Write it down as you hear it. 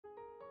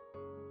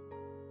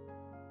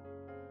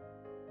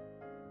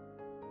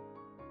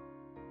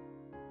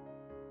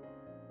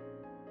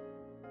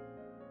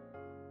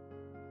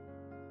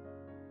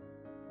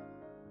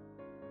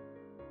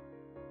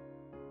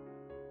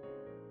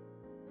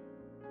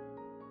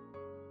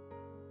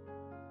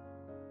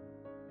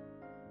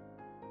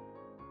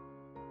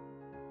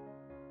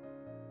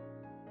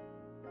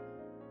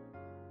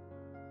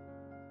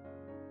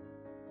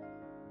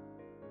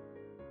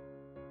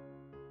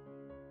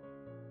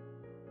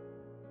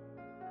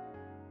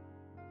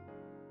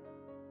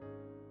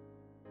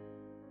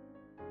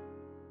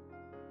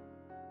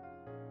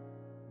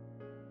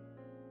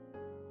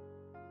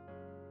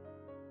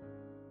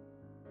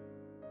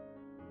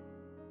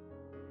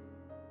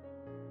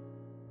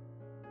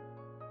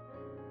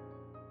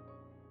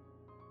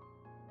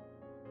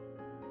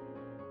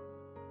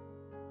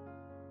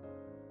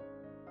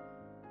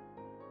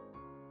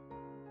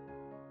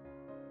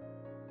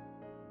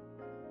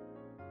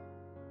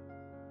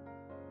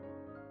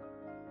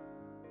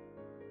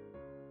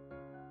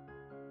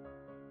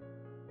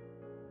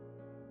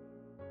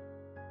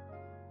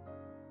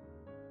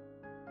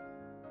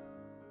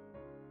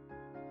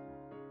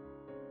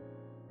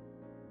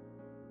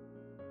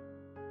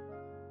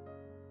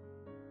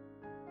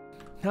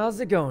How's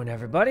it going,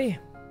 everybody?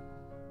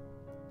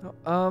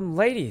 Oh,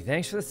 Lady,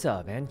 thanks for the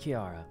sub, and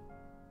Kiara.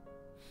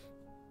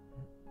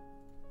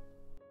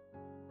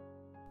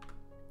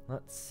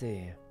 Let's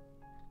see.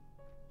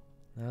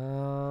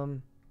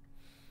 Another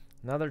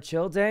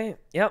chill day?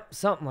 Yep,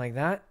 something like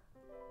that.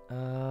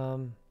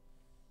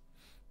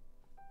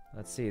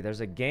 Let's see.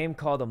 There's a game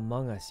called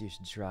Among Us you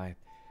should try.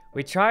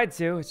 We tried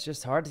to. It's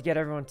just hard to get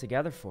everyone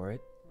together for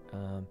it.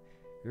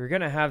 We were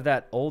gonna have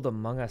that old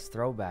Among Us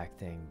throwback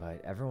thing,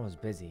 but everyone was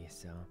busy,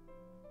 so.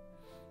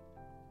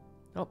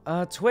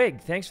 Oh,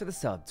 Twig, thanks for the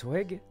sub,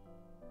 Twig.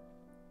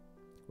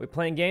 We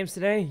playing games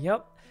today?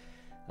 Yep.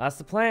 That's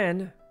the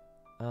plan.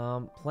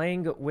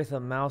 Playing with a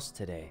mouse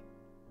today.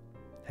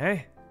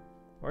 Hey,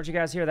 where'd you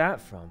guys hear that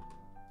from?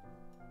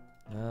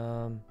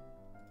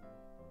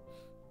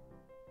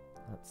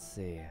 Let's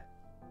see.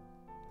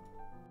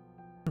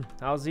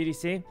 How's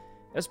EDC? It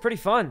was pretty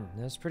fun.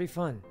 It was pretty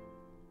fun.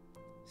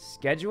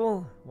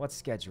 Schedule? What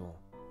schedule?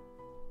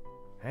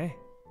 Hey?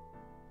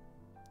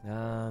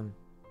 Oh,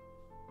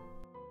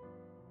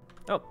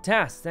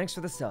 Tass, thanks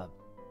for the sub.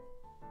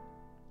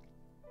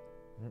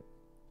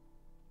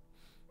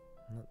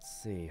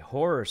 Let's see.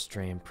 Horror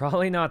stream.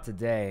 Probably not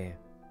today.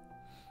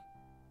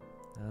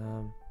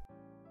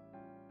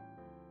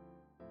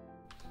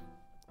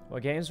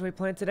 What games are we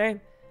playing today?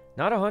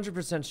 Not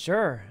 100%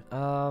 sure. If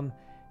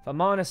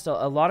I'm honest,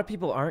 a lot of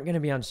people aren't going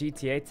to be on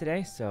GTA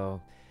today, so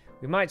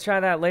we might try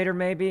that later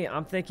maybe.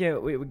 I'm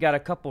thinking we got a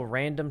couple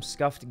random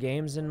scuffed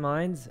games in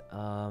mind.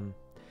 Other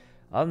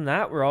than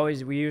that,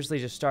 we usually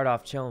just start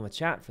off chilling with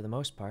chat for the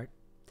most part.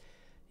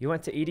 You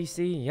went to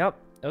EDC? Yep.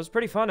 It was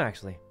pretty fun,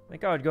 actually. I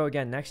think I would go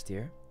again next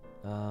year.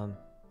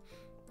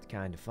 It's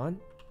kind of fun.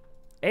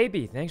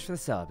 AB, thanks for the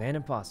sub. And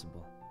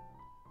Impossible.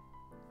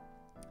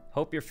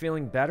 Hope you're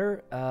feeling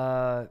better.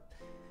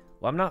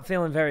 Well, I'm not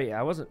feeling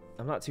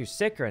I'm not too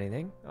sick or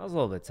anything. I was a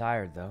little bit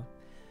tired, though.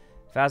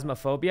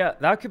 Phasmophobia?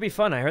 That could be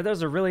fun. I heard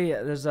there's a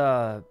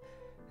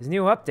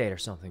new update or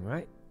something,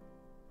 right?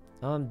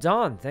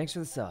 Dawn, thanks for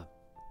the sub.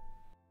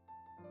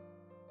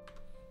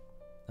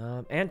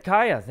 And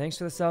Kaya, thanks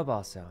for the sub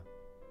also.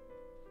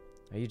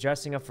 Are you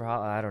dressing up for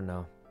I don't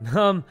know.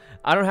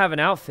 I don't have an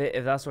outfit,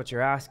 if that's what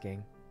you're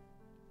asking.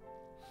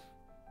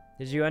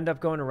 Did you end up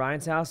going to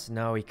Ryan's house?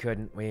 No, we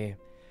couldn't.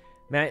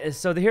 Man,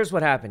 so here's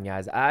what happened,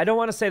 guys. I don't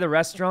want to say the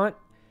restaurant,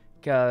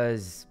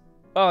 because,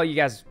 oh, you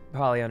guys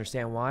probably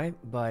understand why,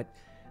 but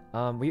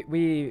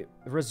we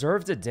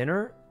reserved a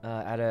dinner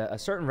at a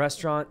certain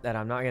restaurant that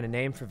I'm not going to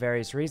name for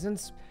various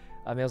reasons.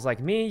 It was like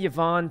me,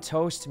 Yvonne,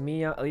 Toast,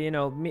 Mia,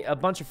 a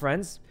bunch of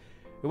friends.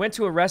 We went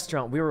to a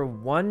restaurant. We were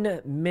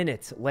 1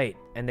 minute late,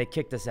 and they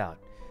kicked us out.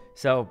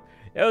 So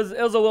it was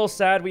a little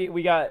sad. We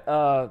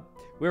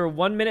were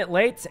 1 minute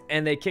late,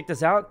 and they kicked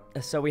us out.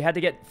 So we had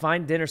to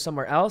find dinner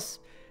somewhere else,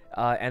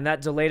 and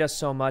that delayed us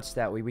so much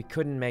that we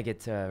couldn't make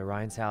it to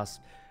Ryan's house.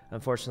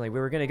 Unfortunately, we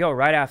were gonna go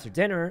right after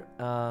dinner,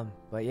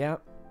 but yeah.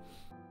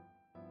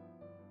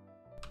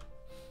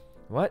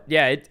 What?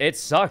 Yeah, it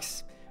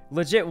sucks.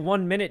 Legit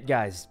 1 minute,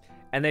 guys.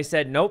 And they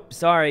said, nope,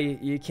 sorry,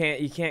 you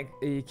can't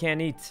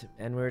eat.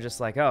 And we were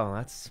just like, oh,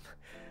 that's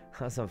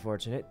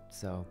unfortunate.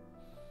 So,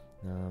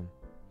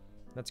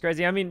 that's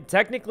crazy. I mean,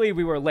 technically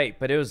we were late,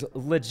 but it was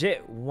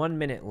legit 1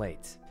 minute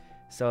late.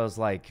 So it was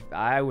like,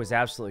 I was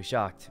absolutely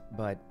shocked.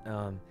 But,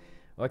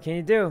 what can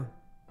you do?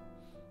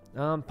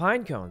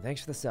 Pinecone,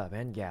 thanks for the sub,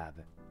 and Gab.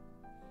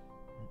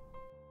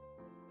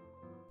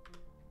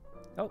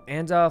 Oh,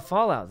 and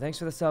Fallout, thanks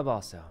for the sub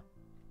also.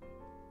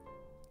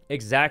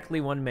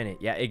 Exactly 1 minute.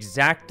 Yeah,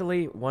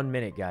 exactly 1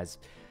 minute, guys.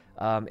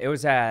 It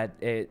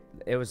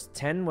was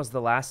 10 was the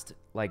last,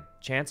 like,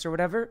 chance or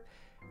whatever.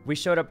 We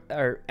showed up,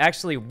 or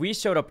actually, we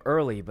showed up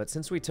early, but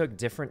since we took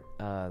different,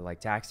 like,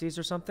 taxis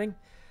or something,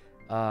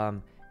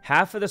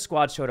 half of the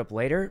squad showed up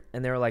later,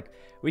 and they were like,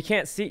 we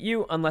can't seat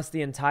you unless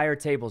the entire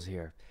table's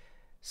here.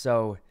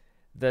 So,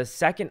 the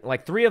second,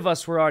 like, 3 of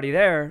us were already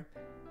there,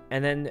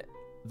 and then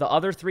the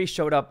other 3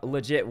 showed up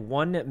legit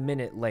 1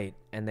 minute late,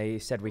 and they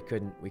said we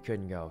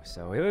couldn't go.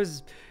 So it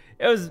was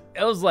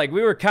like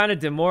we were kind of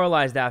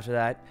demoralized after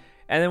that.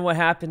 And then what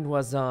happened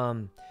was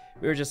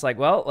we were just like,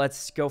 well,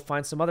 let's go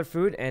find some other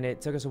food, and it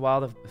took us a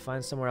while to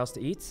find somewhere else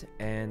to eat.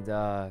 And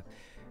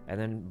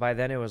then by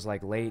then it was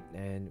like late,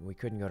 and we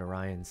couldn't go to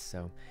Ryan's.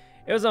 So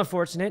it was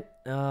unfortunate.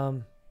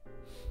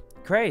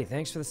 Cray,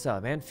 thanks for the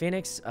sub, and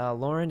Phoenix,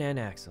 Lauren, and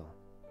Axel.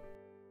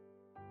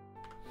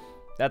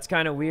 That's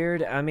kind of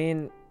weird. I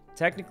mean,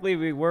 technically,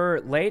 we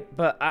were late,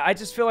 but I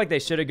just feel like they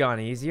should have gone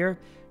easier,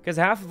 because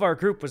half of our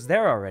group was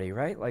there already,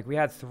 right? Like, we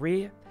had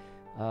 3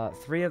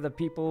 of the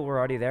people were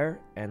already there,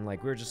 and,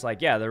 like, we were just like,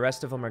 yeah, the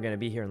rest of them are going to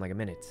be here in, like, a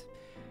minute.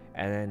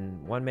 And then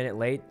 1 minute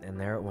late, and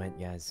there it went,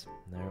 guys.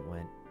 There it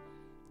went.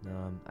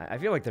 I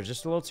feel like they're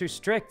just a little too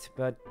strict,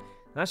 but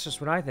that's just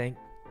what I think.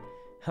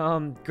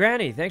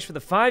 Granny, thanks for the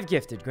 5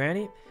 gifted,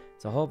 Granny.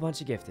 It's a whole bunch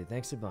of gifted.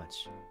 Thanks a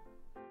bunch.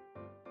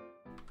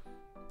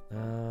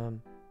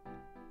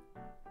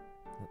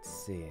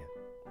 Let's see.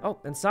 Oh,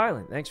 and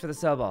Silent, thanks for the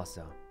sub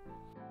also.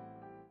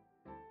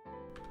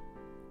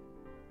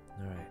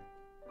 Alright.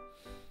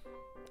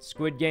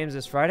 Squid Games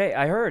this Friday?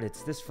 I heard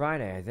it's this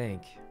Friday, I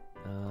think.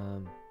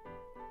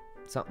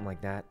 Something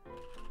like that.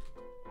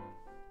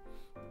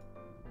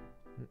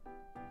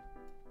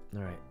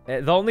 All right.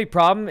 The only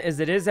problem is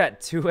it is at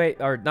 2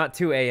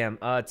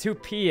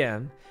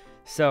 p.m.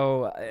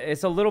 So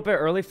it's a little bit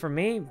early for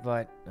me,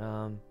 but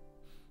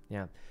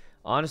yeah.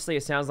 Honestly,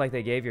 it sounds like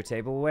they gave your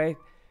table away.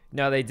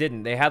 No, they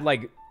didn't. They had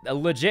like a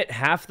legit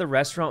half the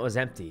restaurant was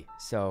empty.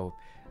 So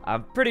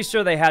I'm pretty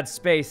sure they had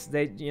space.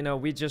 They, you know,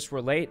 we just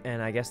were late,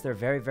 and I guess they're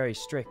very, very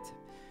strict.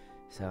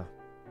 So,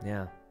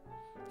 yeah.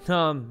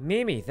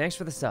 Mimi, thanks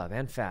for the sub,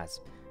 and Faz,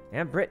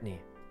 and Brittany.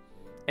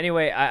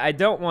 Anyway, I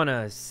don't want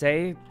to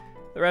say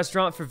the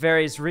restaurant for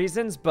various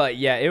reasons, but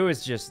yeah, it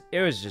was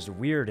just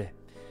weird.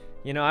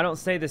 You know, I don't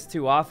say this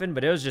too often,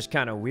 but it was just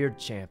kind of weird,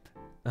 champ.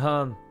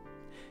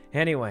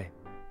 Anyway.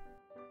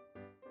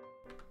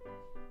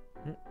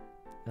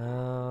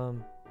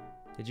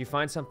 Did you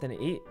find something to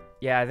eat?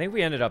 Yeah, I think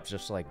we ended up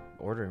just like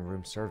ordering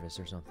room service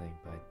or something,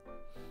 but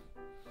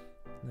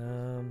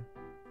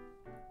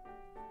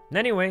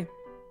anyway,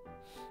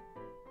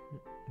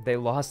 they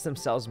lost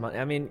themselves money.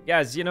 I mean,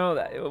 guys, you know,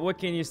 what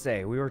can you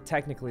say? We were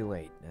technically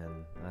late,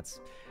 and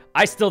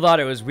I still thought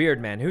it was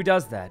weird, man. Who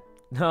does that?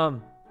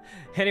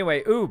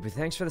 Anyway, Oob,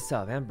 thanks for the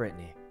sub, and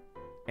Brittany.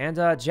 And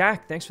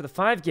Jack, thanks for the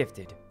 5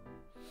 gifted.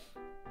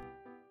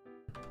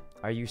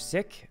 Are you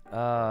sick?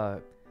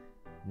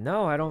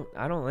 No, I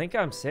don't think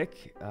I'm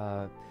sick.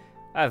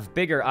 I have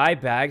bigger eye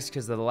bags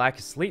because of the lack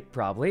of sleep,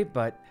 probably,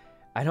 but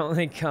I don't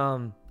think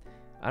I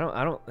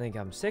don't think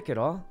I'm sick at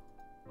all.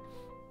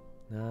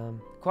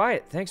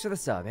 Quiet, thanks for the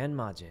sub, and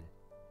Majin.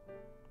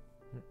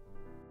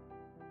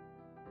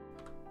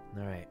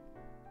 All right.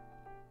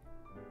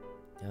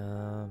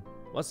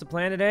 What's the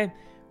plan today?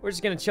 We're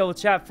just gonna chill with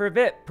chat for a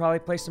bit, probably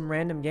play some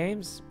random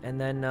games, and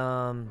then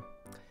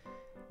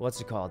what's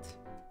it called?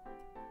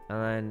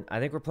 And I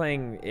think we're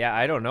playing, yeah,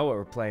 I don't know what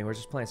we're playing. We're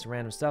just playing some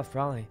random stuff,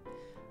 probably.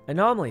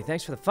 Anomaly,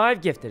 thanks for the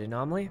 5 gifted,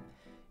 Anomaly.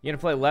 You gonna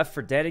play Left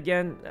 4 Dead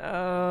again?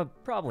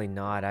 Probably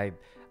not. I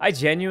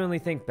genuinely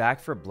think Back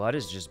 4 Blood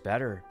is just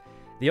better.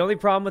 The only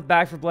problem with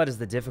Back 4 Blood is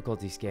the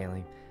difficulty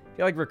scaling. I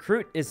feel like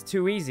Recruit is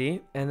too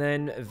easy, and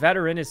then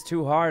Veteran is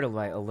too hard a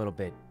little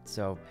bit.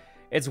 So,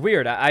 it's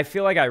weird. I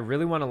feel like I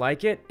really want to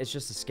like it. It's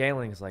just the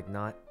scaling is like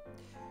not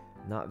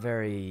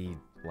very,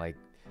 like,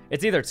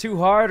 it's either too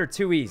hard or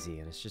too easy,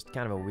 and it's just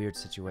kind of a weird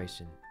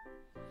situation.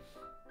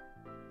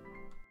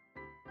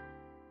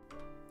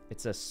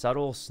 It's a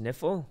subtle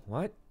sniffle?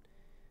 What?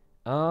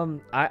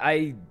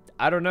 I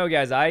don't know,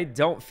 guys. I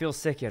don't feel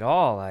sick at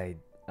all.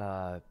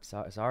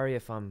 Sorry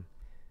if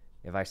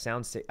I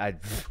sound sick.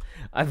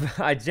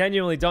 I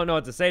genuinely don't know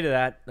what to say to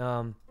that.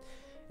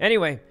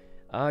 Anyway,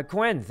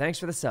 Gwen, thanks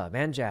for the sub,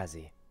 and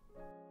Jazzy.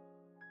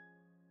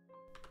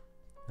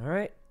 All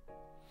right.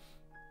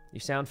 You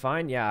sound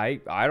fine? Yeah,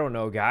 I don't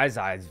know, guys.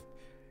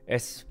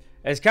 It's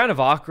kind of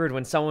awkward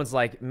when someone's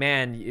like,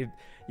 man,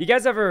 you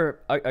guys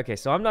ever... Okay,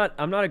 so I'm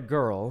not a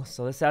girl,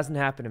 so this hasn't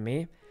happened to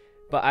me.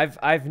 But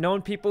I've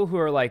known people who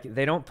are like,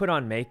 they don't put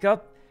on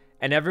makeup,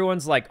 and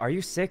everyone's like, are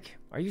you sick?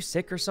 Are you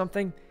sick or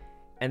something?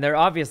 And they're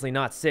obviously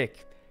not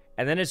sick.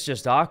 And then it's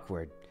just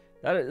awkward.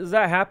 Does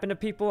that happen to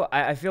people?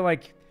 I feel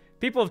like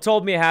people have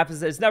told me it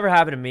happens. It's never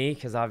happened to me,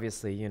 because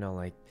obviously, you know,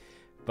 like...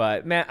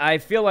 But, man, I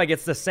feel like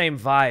it's the same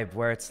vibe,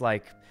 where it's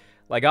like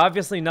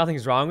obviously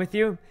nothing's wrong with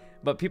you,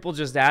 but people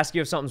just ask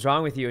you if something's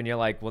wrong with you, and you're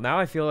like, well, now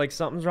I feel like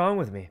something's wrong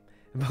with me.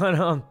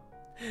 But,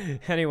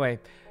 anyway,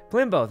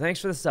 Plimbo, thanks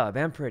for the sub,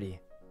 and Pretty.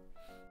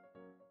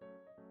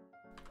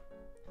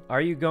 Are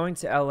you going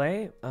to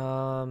LA?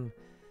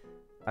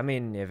 I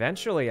mean,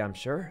 eventually, I'm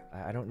sure.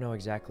 I don't know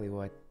exactly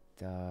what,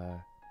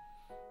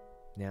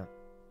 yeah.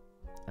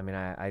 I mean,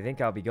 I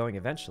think I'll be going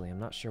eventually. I'm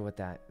not sure what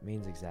that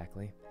means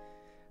exactly.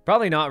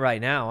 Probably not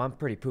right now. I'm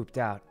pretty pooped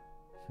out.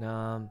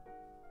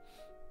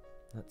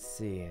 Let's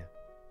see.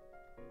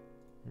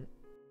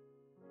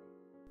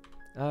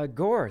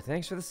 Gore,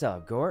 thanks for the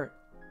sub, Gore.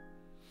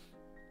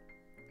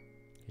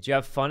 Did you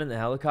have fun in the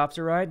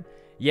helicopter ride?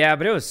 Yeah,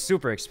 but it was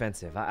super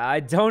expensive.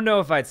 I don't know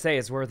if I'd say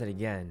it's worth it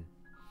again.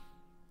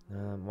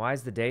 Why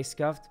is the day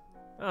scuffed?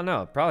 I don't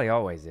know. It probably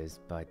always is,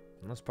 but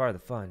that's part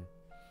of the fun.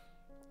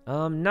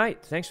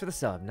 Knight, thanks for the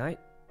sub, Knight.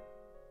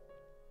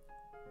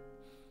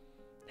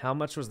 How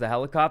much was the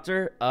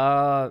helicopter?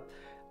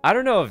 I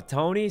don't know if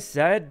Tony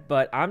said,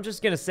 but I'm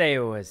just gonna say it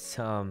was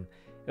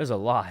a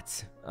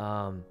lot.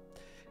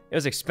 It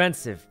was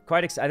expensive,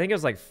 I think it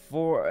was like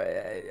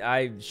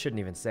I shouldn't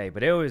even say,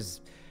 but it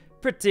was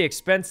pretty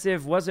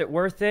expensive. Was it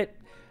worth it?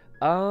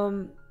 I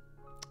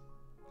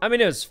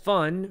mean, it was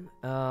fun.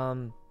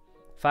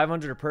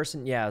 500 a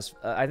person. Yeah,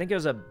 I think it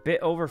was a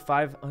bit over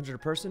 500 a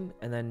person,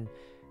 and then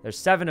there's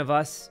 7 of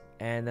us,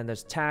 and then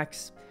there's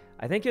tax.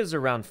 I think it was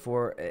around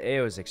 4.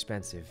 It was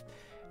expensive,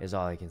 is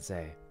all I can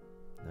say.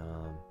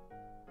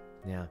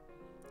 Yeah.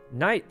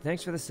 Knight,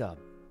 thanks for the sub.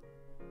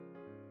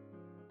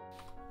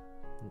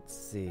 Let's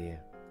see.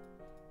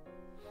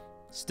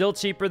 Still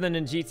cheaper than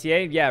in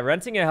GTA? Yeah,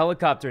 renting a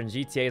helicopter in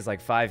GTA is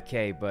like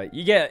 $5K, but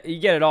you get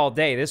it all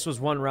day. This was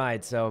one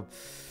ride, so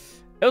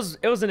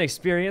it was an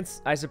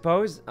experience, I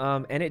suppose.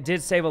 And it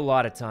did save a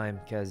lot of time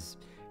because,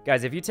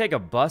 guys, if you take a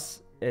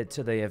bus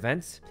to the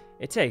events,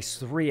 it takes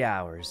 3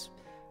 hours,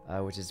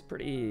 which is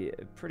pretty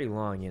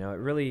long. You know, it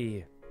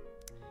really,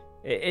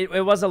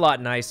 it was a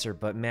lot nicer,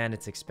 but man,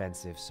 it's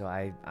expensive. So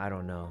I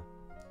don't know.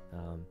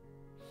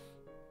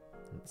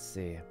 Let's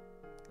see.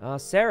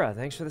 Sarah,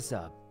 thanks for the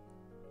sub.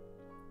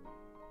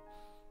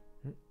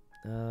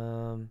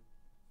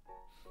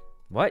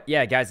 What?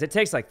 Yeah, guys, it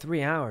takes like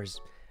 3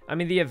 hours. I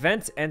mean, the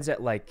event ends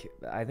at like,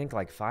 I think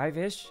like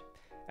 5-ish.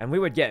 And we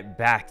would get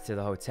back to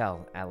the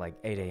hotel at like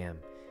 8 a.m.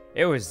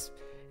 It was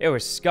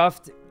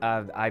scuffed.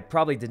 I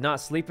probably did not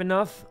sleep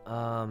enough.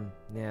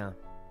 Yeah.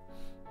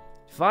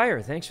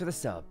 Fire, thanks for the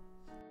sub.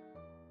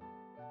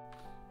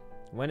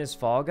 When is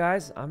fall,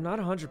 guys? I'm not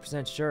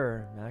 100%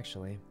 sure,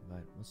 actually,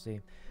 but we'll see.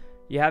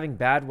 You having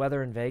bad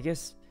weather in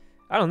Vegas?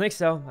 I don't think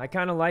so. I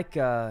kind of like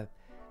the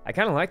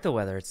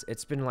weather.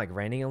 It's been like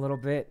raining a little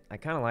bit. I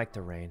kind of like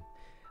the rain.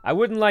 I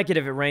wouldn't like it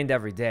if it rained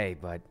every day,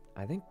 but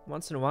I think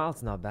once in a while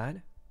it's not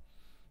bad.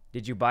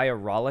 Did you buy a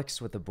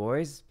Rolex with the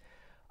boys?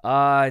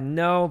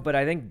 No, but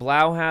I think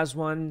Blau has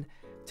one.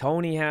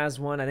 Tony has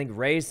one. I think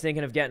Ray's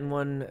thinking of getting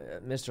one.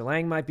 Mr.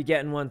 Lang might be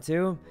getting one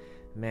too.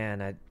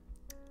 Man,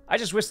 I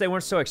just wish they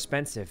weren't so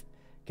expensive.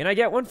 Can I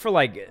get one for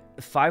like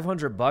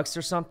 $500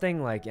 or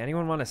something? Like,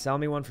 anyone want to sell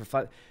me one for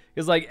 $5?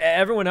 Because like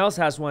everyone else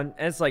has one,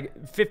 and it's like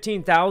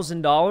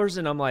 $15,000,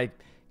 and I'm like,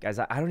 guys,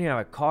 I don't even have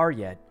a car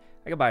yet.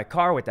 I could buy a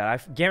car with that. I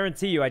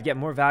guarantee you, I'd get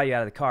more value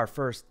out of the car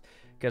first.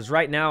 Because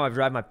right now, I've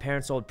driven my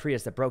parents' old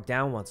Prius that broke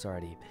down once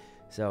already.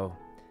 So,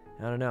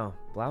 I don't know.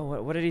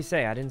 Blau, what did he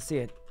say? I didn't see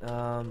it.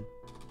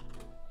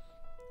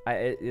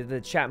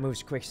 The chat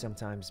moves quick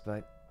sometimes,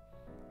 but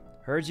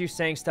heard you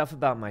saying stuff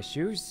about my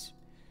shoes.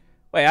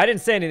 Wait, I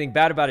didn't say anything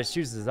bad about his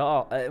shoes at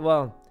all.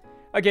 Well,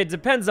 okay, it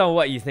depends on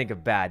what you think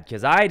of bad,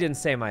 because I didn't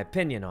say my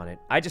opinion on it.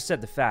 I just said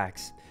the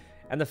facts.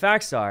 And the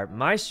facts are,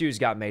 my shoes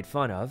got made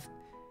fun of,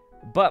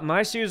 but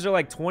my shoes are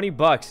like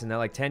 $20 and they're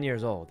like 10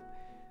 years old.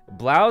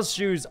 Blau's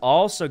shoes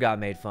also got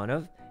made fun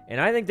of, and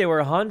I think they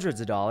were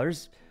hundreds of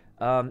dollars,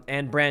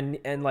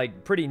 and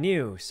like pretty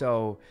new.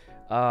 So,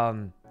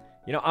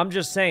 you know, I'm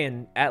just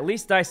saying, at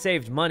least I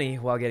saved money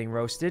while getting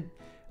roasted.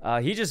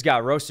 He just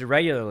got roasted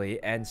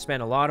regularly and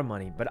spent a lot of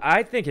money, but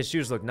I think his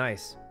shoes look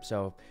nice.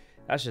 So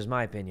that's just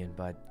my opinion.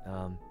 But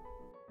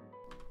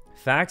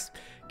facts,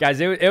 guys,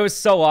 it was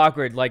so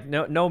awkward. Like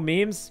no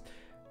memes.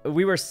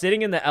 We were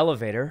sitting in the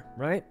elevator,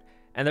 right?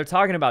 And they're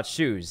talking about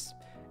shoes.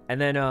 And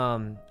then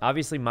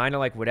obviously mine are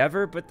like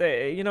whatever, but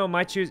they, you know,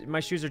 my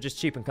shoes are just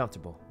cheap and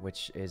comfortable,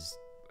 which is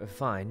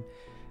fine.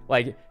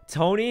 Like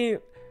Tony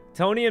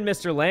and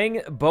Mr.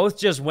 Lang both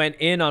just went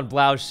in on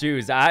Blau's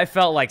shoes. I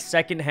felt like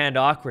secondhand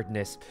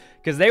awkwardness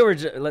because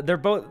they're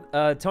both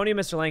Tony and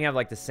Mr. Lang have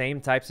like the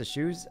same types of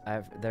shoes.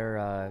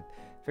 They're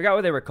forgot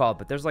what they were called,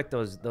 but there's like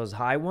those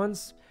high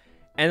ones.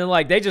 And then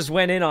like they just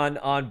went in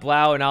on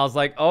Blau, and I was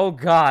like, oh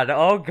god.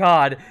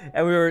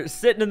 And we were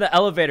sitting in the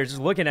elevator just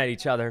looking at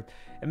each other.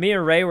 And me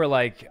and Ray were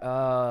like,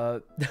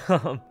 that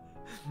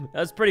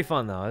was pretty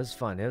fun though. It was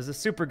fun. It was a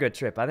super good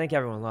trip. I think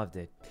everyone loved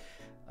it.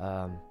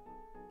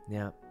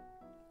 Yeah.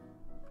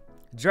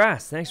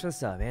 Dras, thanks for the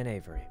sub, and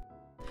Avery.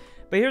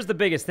 But here's the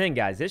biggest thing,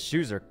 guys. His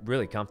shoes are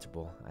really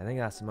comfortable. I think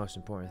that's the most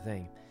important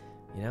thing,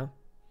 you know?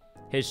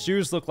 His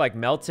shoes look like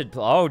melted...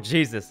 Oh,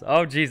 Jesus.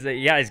 Oh, Jesus.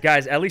 Yeah,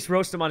 guys, at least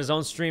roast him on his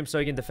own stream so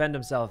he can defend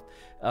himself.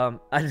 I'm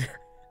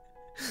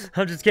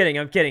just kidding.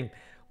 I'm kidding.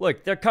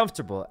 Look, they're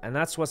comfortable, and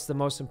that's what's the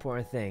most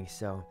important thing.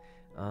 So,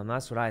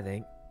 that's what I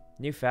think.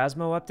 New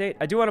Phasmo update?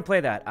 I do want to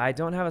play that. I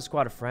don't have a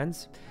squad of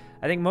friends.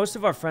 I think most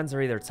of our friends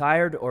are either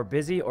tired or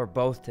busy or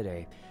both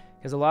today.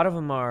 Because a lot of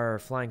them are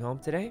flying home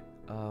today,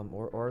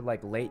 or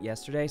like late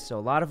yesterday. So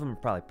a lot of them are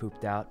probably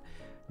pooped out.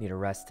 Need a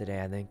rest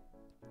today, I think.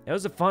 It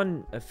was a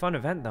fun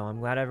event, though. I'm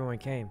glad everyone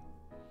came.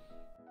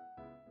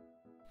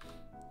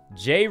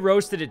 Jay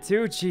roasted it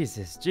too?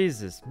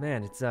 Jesus.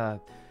 Man, it's,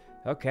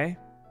 okay.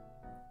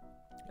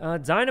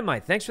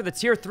 Dynamite, thanks for the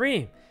tier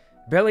 3.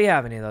 Barely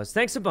have any of those.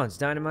 Thanks a bunch,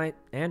 Dynamite.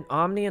 And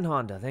Omni and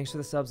Honda, thanks for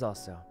the subs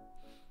also.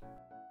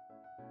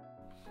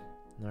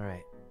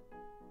 Alright.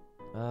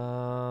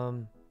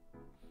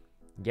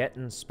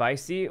 Getting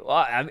spicy?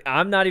 Well,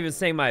 I'm not even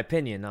saying my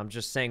opinion. I'm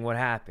just saying what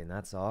happened,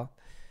 that's all.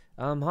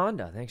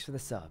 Honda, thanks for the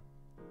sub.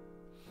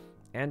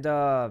 And,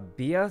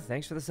 Bia,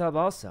 thanks for the sub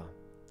also.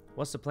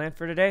 What's the plan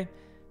for today?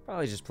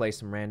 Probably just play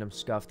some random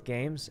scuffed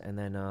games, and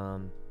then,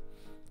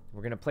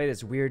 we're gonna play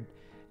this weird...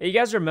 Hey, you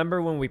guys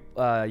remember when we,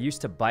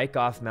 used to bike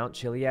off Mount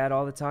Chiliad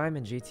all the time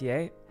in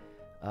GTA?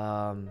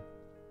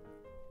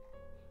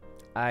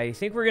 I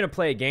think we're gonna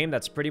play a game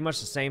that's pretty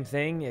much the same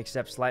thing,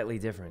 except slightly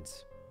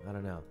different. I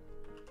don't know.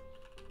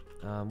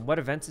 What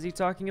events is he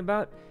talking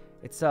about?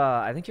 It's,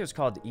 I think it was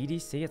called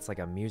EDC. It's like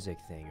a music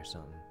thing or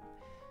something.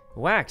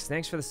 Wax,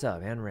 thanks for the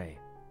sub, and Ray.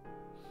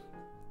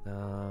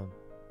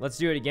 Let's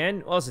do it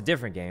again. Well, it's a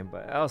different game,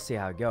 but I'll see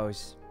how it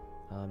goes.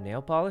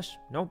 Nail polish?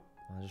 Nope.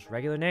 Just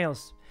regular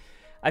nails.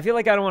 I feel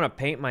like I don't want to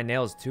paint my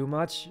nails too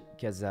much,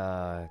 because,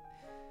 I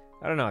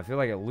don't know. I feel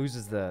like it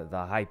loses the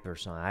hype or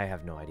something. I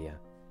have no idea.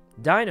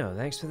 Dino,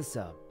 thanks for the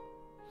sub.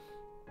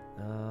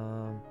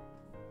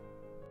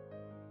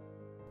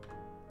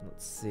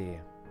 Let's see.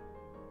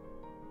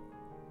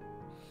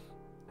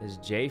 Is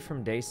Jay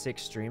from Day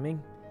 6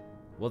 streaming?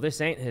 Well,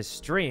 this ain't his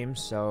stream,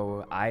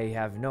 so I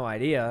have no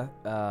idea.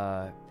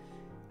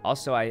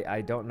 Also,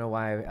 I don't know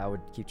why I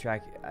would keep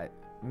track.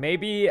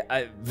 Maybe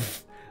I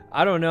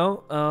don't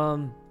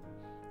know.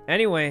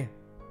 Anyway,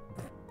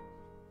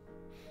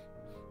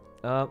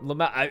 how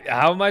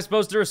am I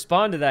supposed to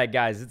respond to that,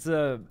 guys? It's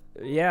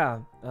yeah.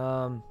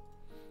 All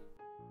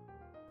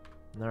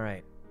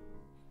right.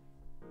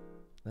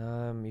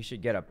 You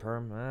should get a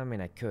perm. I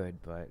mean, I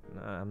could, but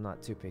I'm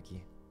not too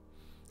picky.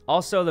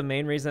 Also, the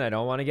main reason I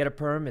don't want to get a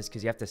perm is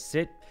because you have to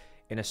sit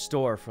in a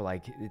store for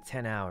like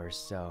 10 hours,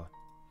 so...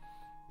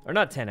 Or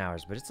not 10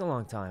 hours, but it's a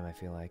long time, I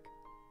feel like.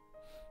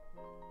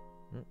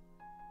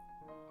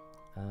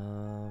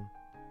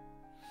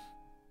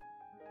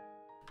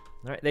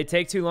 Alright, they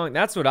take too long.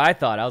 That's what I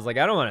thought. I was like,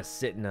 I don't want to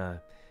sit in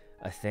a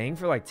thing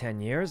for like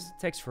 10 years. It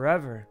takes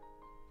forever.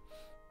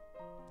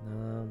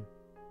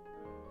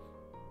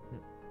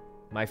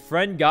 My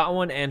friend got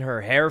one and her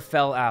hair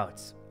fell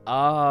out.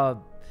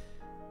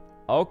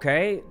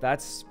 Okay,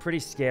 that's pretty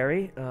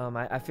scary.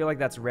 I feel like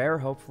that's rare,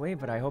 hopefully,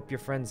 but I hope your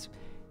friend's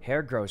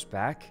hair grows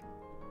back.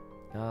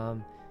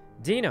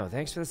 Dino,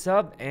 thanks for the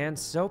sub, and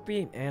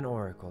Soapy and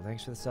Oracle,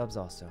 thanks for the subs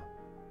also.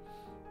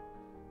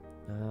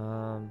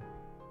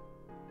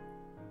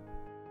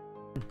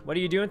 What are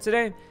you doing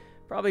today?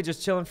 Probably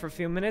just chilling for a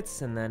few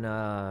minutes, and then,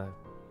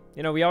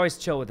 you know, we always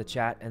chill with the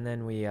chat, and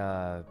then we,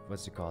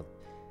 what's it called?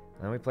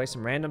 And then we play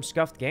some random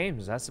scuffed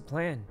games. That's the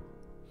plan.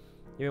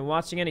 You been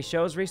watching any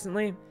shows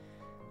recently?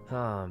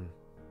 You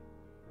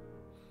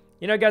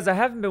know, guys, I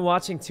haven't been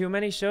watching too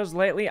many shows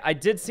lately. I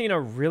did see a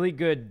really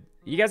good...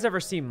 You guys ever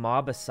see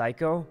MoBa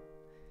Psycho?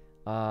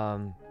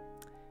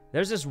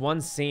 There's this one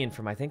scene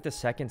from, I think, the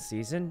 2nd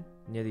season,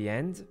 near the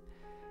end.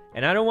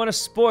 And I don't want to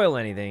spoil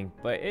anything,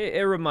 but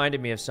it reminded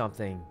me of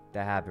something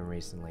that happened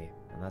recently.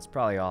 And that's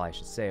probably all I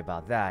should say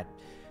about that.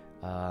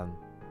 Oh,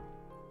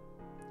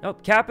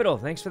 Capital,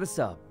 thanks for the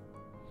sub.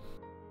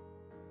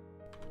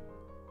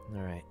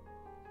 Alright.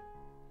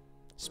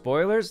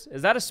 Spoilers?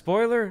 Is that a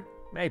spoiler?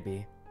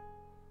 Maybe.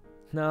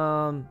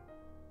 Let's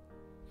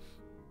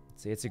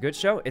see, it's a good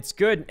show. It's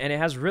good, and it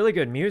has really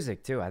good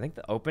music, too. I think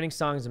the opening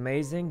song is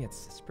amazing.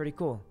 It's pretty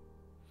cool.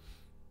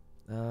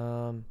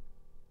 Oh,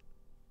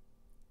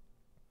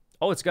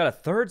 it's got a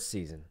 3rd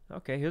season.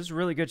 Okay, it was a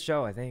really good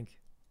show, I think.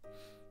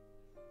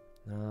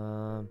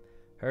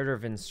 Heard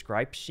of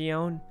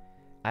Inscription?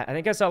 I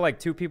think I saw like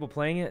 2 people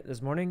playing it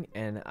this morning,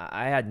 and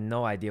I had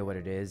no idea what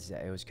it is.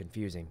 It was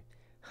confusing.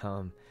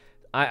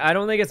 I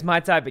don't think it's my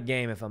type of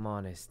game, if I'm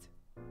honest.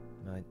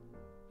 But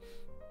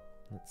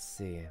let's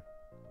see.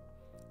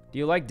 Do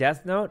you like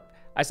Death Note?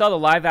 I saw the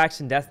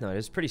live-action Death Note. It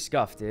was pretty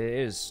scuffed.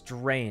 It was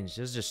strange.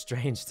 It was just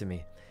strange to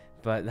me.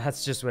 But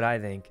that's just what I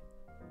think.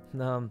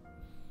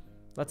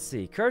 Let's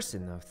see.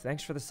 Kirsten, though.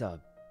 Thanks for the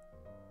sub.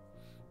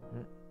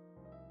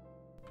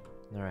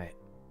 Alright.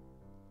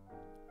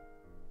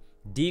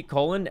 D: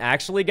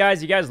 Actually,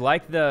 guys, you guys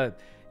like the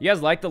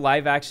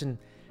live-action...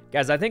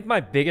 Guys, I think my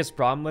biggest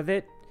problem with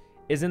it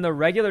is in the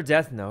regular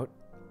Death Note,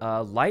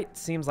 Light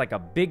seems like a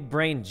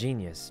big-brain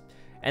genius.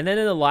 And then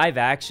in the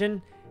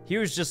live-action... He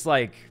was just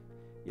like,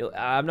 he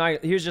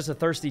was just a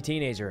thirsty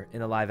teenager in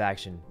the live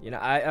action. You know,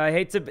 I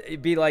hate to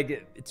be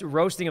like, it's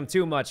roasting him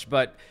too much,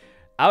 but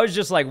I was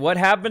just like, what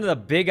happened to the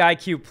big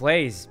IQ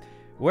plays?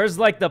 Where's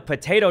like the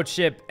potato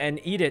chip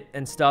and eat it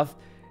and stuff?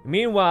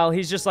 Meanwhile,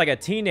 he's just like a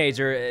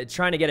teenager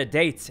trying to get a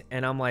date.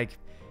 And I'm like,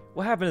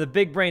 what happened to the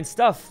big brain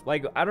stuff?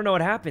 Like, I don't know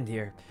what happened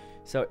here.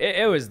 So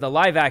it was, the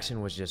live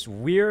action was just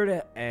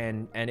weird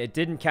and it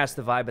didn't catch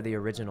the vibe of the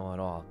original at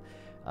all.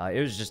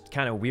 It was just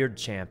kind of weird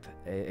champ,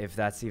 if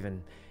that's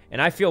even...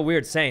 And I feel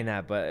weird saying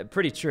that, but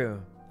pretty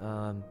true.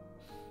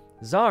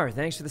 Czar,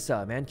 thanks for the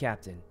sub, and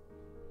Captain.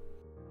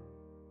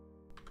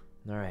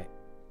 Alright.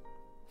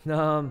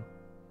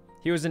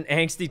 He was an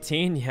angsty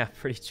teen? Yeah,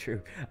 pretty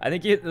true. I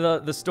think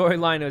the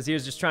storyline was he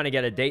was just trying to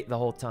get a date the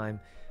whole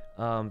time.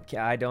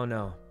 I don't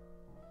know.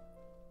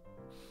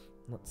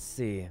 Let's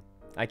see.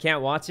 I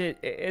can't watch it.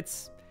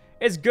 It's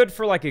good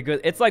for like a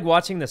good... It's like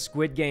watching the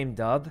Squid Game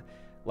dub.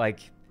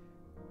 Like,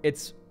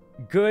 it's...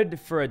 good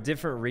for a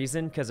different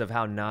reason because of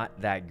how not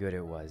that good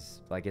it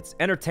was. Like, it's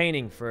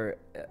entertaining for,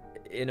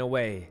 in a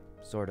way,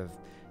 sort of.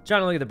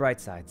 Trying to look at the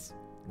bright sides.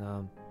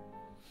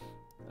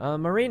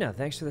 Marina,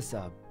 thanks for the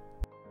sub.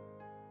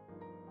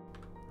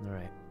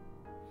 Alright.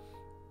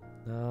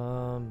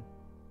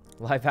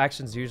 Live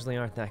actions usually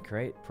aren't that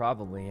great.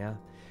 Probably, yeah.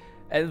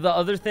 And the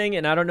other thing,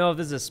 and I don't know if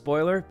this is a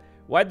spoiler,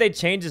 why'd they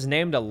change his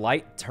name to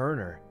Light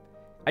Turner?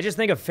 I just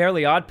think of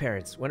Fairly Odd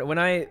Parents. When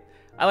I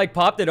like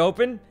popped it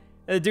open,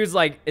 and the dude's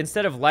like,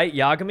 instead of Light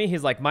Yagami,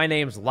 he's like, my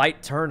name's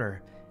Light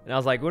Turner. And I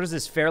was like, what is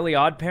this, Fairly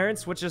Odd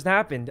Parents? What just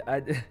happened?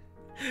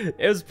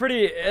 It was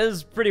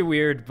pretty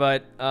weird,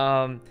 but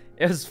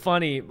it was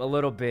funny a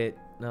little bit.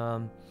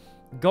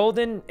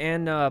 Golden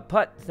and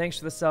Putt, thanks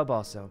for the sub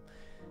also.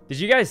 Did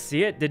you guys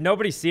see it? Did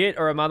nobody see it,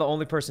 or am I the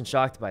only person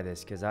shocked by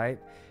this? Because I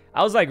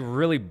I was like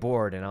really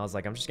bored, and I was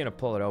like, I'm just gonna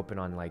pull it open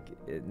on like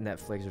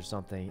Netflix or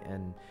something,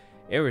 and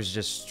it was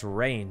just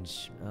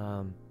strange.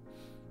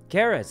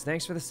 Carrots,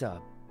 thanks for the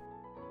sub.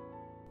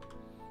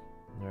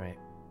 All right.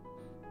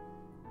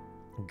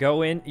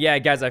 Go in. Yeah,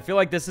 guys, I feel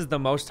like this is the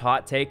most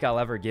hot take I'll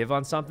ever give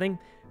on something,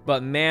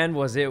 but man,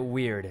 was it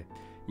weird.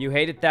 You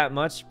hate it that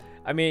much?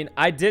 I mean,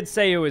 I did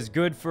say it was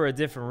good for a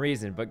different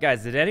reason, but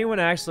guys, did anyone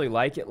actually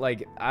like it?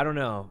 Like, I don't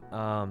know.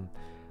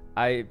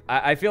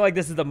 I feel like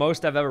this is the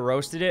most I've ever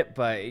roasted it,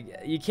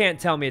 but you can't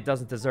tell me it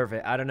doesn't deserve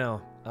it. I don't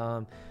know.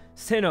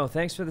 Sykkuno,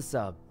 thanks for the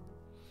sub.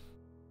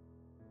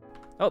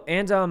 Oh,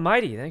 and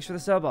Mighty, thanks for the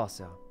sub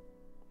also.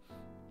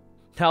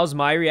 That was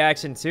my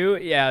reaction too.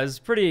 Yeah, it was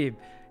pretty...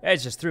 It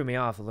just threw me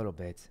off a little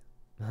bit.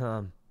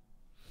 All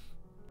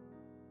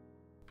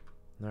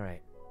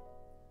right.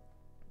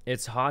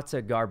 It's hot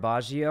to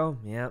Garbaggio.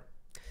 Yeah.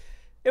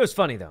 It was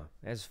funny, though.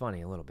 It was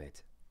funny a little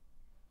bit.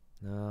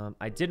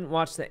 I didn't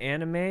watch the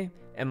anime,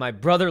 and my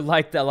brother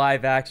liked the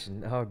live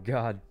action. Oh,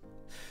 God.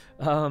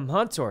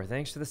 Hunter,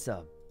 thanks for the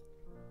sub.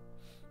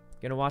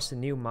 Gonna watch the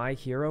new My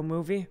Hero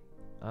movie?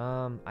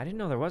 I didn't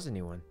know there was a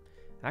new one.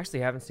 I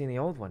actually haven't seen the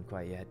old one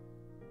quite yet.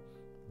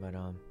 But,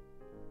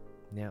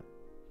 yeah.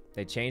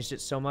 They changed it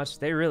so much.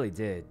 They really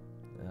did.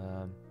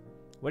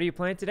 What are you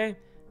playing today?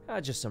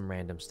 Just some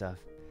random stuff.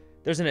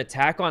 There's an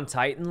Attack on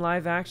Titan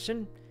live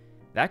action.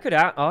 That could,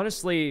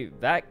 honestly,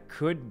 that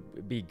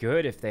could be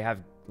good if they have,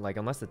 like,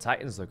 unless the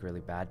Titans look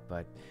really bad.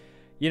 But,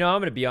 you know, I'm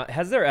going to be honest.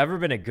 Has there ever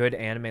been a good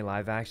anime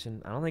live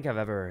action? I don't think I've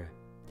ever,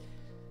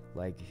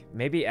 like,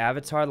 maybe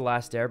Avatar The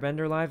Last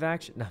Airbender live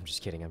action? No, I'm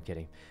just kidding. I'm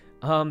kidding.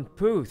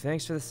 Pooh,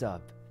 thanks for the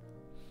sub.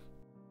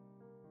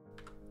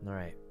 All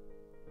right.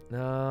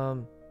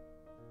 No?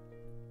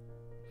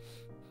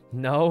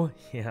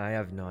 Yeah, I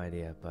have no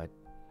idea, but...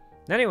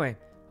 Anyway.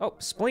 Oh,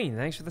 Spleen,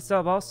 thanks for the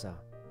sub also.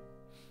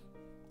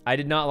 I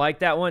did not like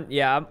that one.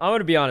 Yeah, I'm going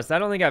to be honest. I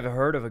don't think I've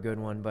heard of a good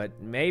one,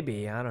 but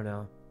maybe. I don't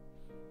know.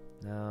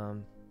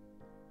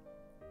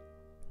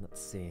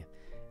 Let's see.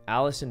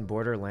 Alice in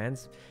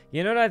Borderlands.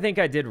 You know what I think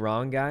I did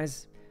wrong,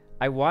 guys?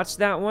 I watched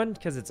that one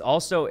because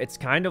it's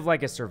kind of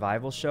like a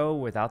survival show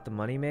without the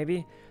money,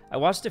 maybe. I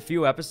watched a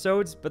few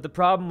episodes, but the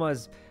problem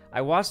was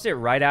I watched it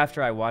right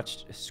after I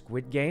watched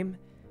Squid Game,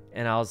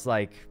 and I was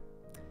like,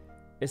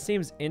 it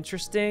seems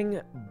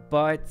interesting,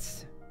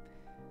 but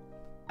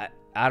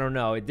I don't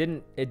know. It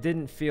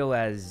didn't feel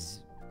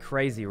as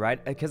crazy,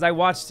 right? Because I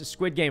watched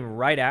Squid Game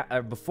right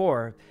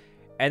before,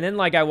 and then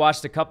like I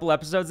watched a couple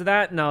episodes of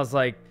that, and I was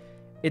like,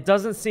 it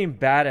doesn't seem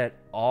bad at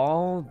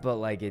all, but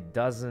like it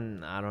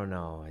doesn't. I don't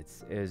know.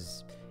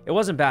 It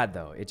wasn't bad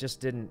though. It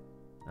just didn't.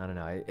 I don't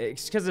know.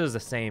 It's because it was the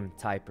same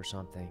type or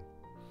something.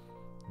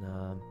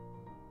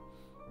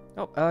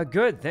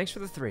 Good. Thanks for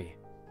the 3.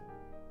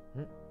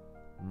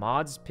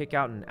 Mods pick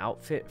out an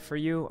outfit for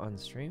you on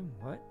stream?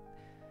 What?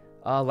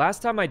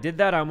 Last time I did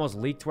that, I almost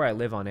leaked where I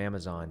live on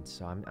Amazon,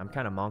 so I'm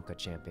kind of Monka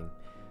champing.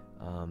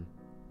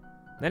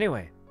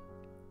 Anyway.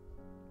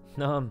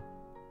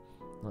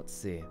 Let's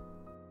see.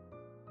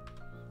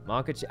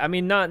 Monka, I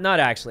mean, not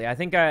actually. I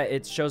think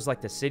it shows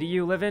like the city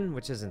you live in,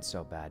 which isn't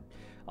so bad.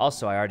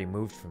 Also, I already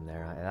moved from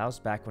there. That was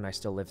back when I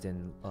still lived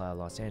in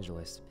Los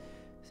Angeles.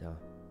 So.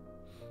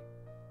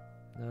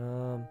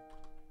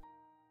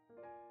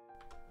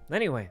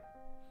 Anyway.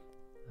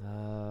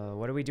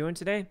 What are we doing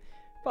today?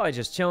 Probably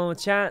just chilling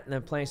with chat and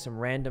then playing some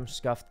random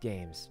scuffed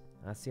games.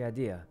 That's the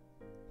idea.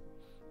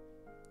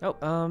 Oh,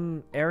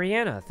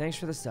 Ariana, thanks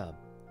for the sub.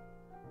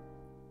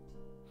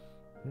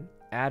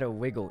 Add a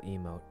wiggle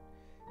emote.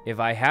 If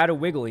I had a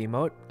wiggle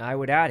emote, I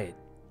would add it.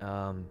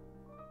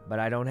 But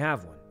I don't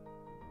have one.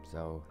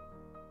 So,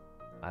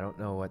 I don't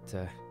know what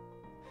to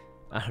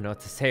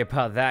say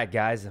about that,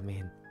 guys. I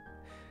mean,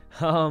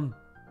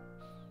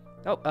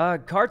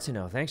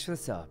 Cartino, thanks for the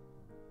sub.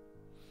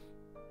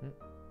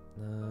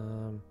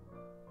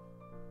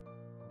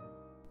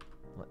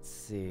 Let's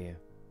see.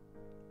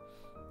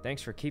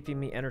 Thanks for keeping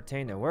me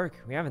entertained at work.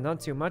 We haven't done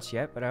too much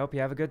yet, but I hope you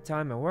have a good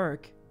time at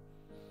work.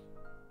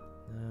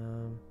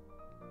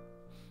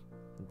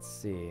 Let's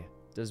see.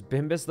 Does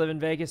Bimbus live in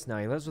Vegas? No,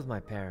 he lives with my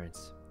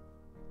parents.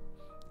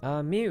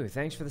 Mew,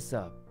 thanks for the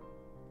sub.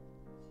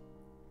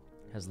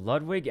 Has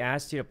Ludwig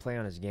asked you to play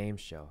on his game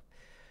show?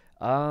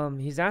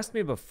 He's asked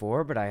me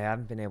before, but I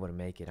haven't been able to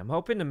make it. I'm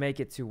hoping to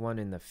make it to one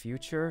in the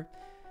future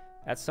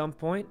at some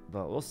point,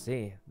 but we'll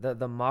see.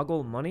 The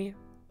Mogul Money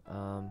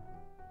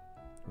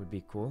would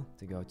be cool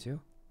to go to.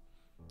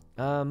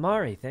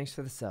 Mari, thanks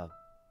for the sub.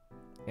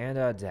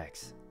 And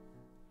Dex.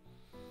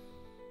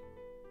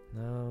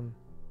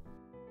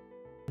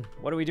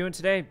 What are we doing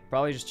today?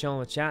 Probably just chilling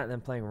with chat and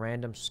then playing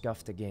random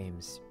scuffed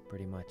games,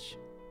 pretty much.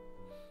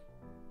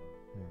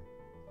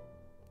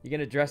 You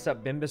gonna dress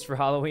up Bimbus for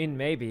Halloween?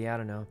 Maybe, I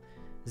don't know.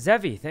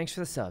 Zevi, thanks for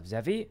the sub.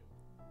 Zevi?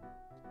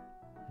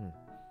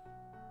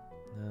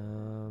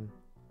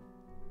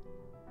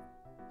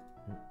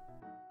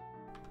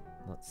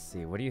 Let's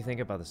see. What do you think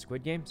about the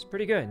Squid Game? It's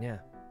pretty good, yeah.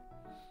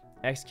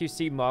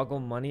 XQC Mogul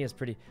Money is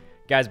pretty...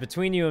 Guys,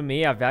 between you and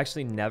me, I've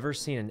actually never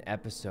seen an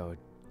episode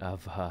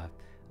of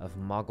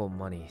Mogul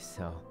Money,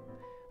 so...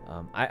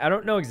 I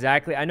don't know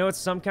exactly. I know it's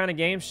some kind of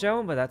game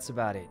show, but that's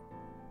about it.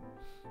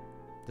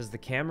 Does the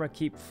camera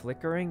keep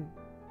flickering?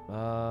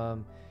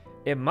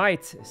 It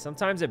might.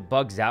 Sometimes it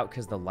bugs out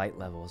because the light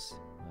levels.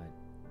 But,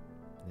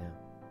 yeah.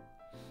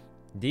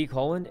 D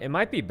colon. It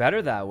might be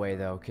better that way,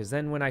 though, because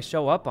then when I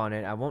show up on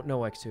it, I won't know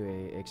what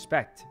to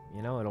expect.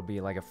 You know, it'll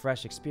be like a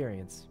fresh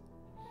experience.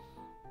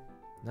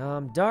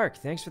 Dark.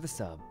 Thanks for the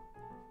sub.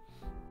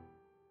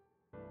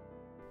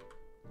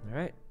 All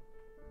right.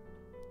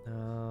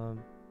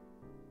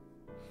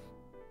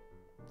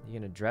 You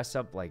gonna dress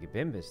up like a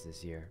Bimbus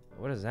this year?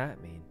 What does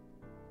that mean?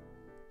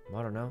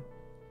 I don't know.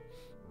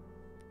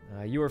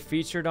 You were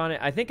featured on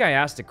it. I think I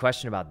asked a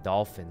question about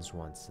dolphins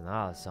once, and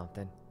that was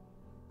something.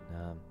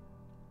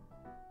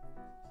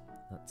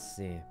 Let's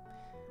see.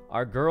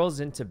 Are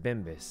girls into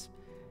Bimbus?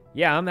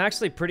 Yeah, I'm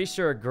actually pretty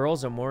sure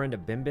girls are more into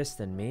Bimbus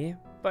than me.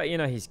 But, you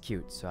know, he's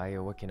cute, so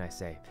what can I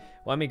say?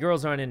 Well, I mean,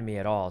 girls aren't into me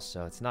at all,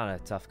 so it's not a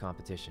tough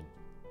competition.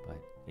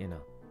 But, you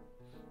know.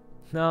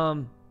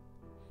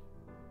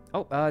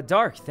 Oh,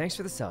 Dark. Thanks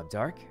for the sub,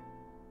 Dark.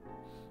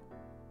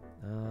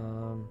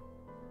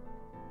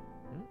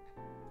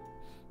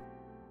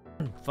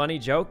 Funny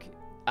joke?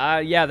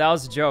 Yeah, that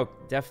was a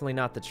joke. Definitely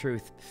not the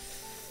truth.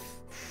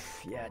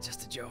 Yeah,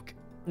 just a joke.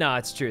 No,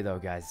 it's true though,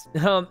 guys.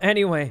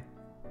 Anyway.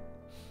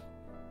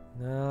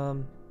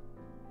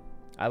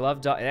 I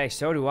love hey,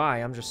 so do I.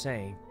 I'm just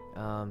saying.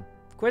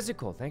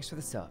 Quizzical, thanks for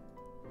the sub.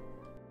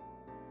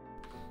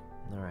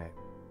 Alright.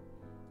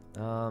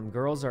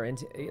 Girls are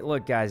into...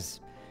 Look,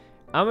 guys.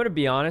 I'm gonna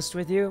be honest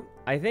with you.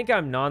 I think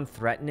I'm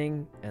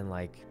non-threatening and,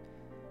 like...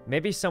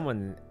 Maybe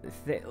someone...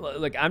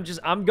 Look,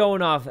 I'm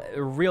going off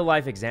real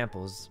life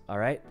examples,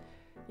 alright?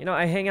 You know,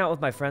 I hang out with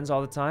my friends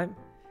all the time.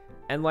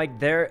 And, like,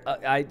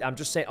 I'm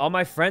just saying, all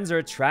my friends are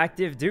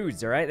attractive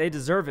dudes, alright? They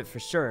deserve it for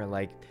sure.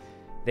 Like,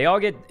 they all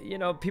get, you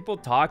know, people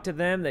talk to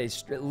them.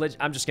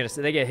 I'm just gonna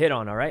say, they get hit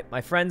on, alright?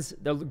 My friends,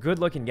 they're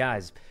good-looking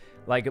guys.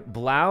 Like,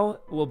 Blau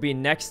will be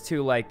next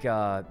to, like,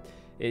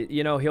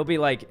 you know, he'll be,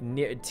 like,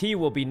 T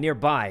will be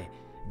nearby.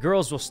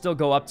 Girls will still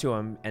go up to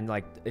him and,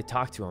 like,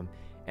 talk to him.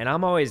 And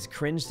I'm always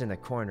cringed in the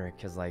corner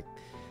because, like,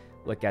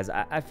 look, guys,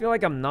 I feel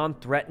like I'm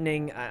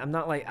non-threatening. I'm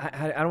not, like,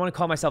 I don't want to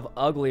call myself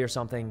ugly or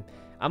something.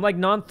 I'm, like,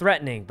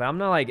 non-threatening, but I'm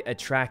not, like,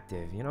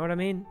 attractive. You know what I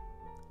mean?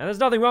 And there's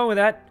nothing wrong with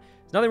that.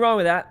 There's nothing wrong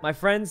with that. My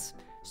friends,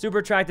 super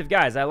attractive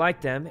guys. I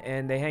like them,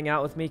 and they hang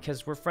out with me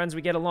because we're friends.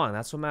 We get along.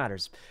 That's what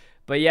matters.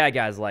 But, yeah,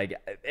 guys, like,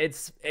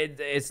 it's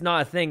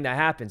not a thing that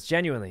happens,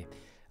 genuinely.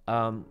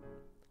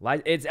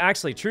 It's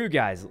actually true,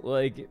 guys.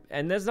 Like,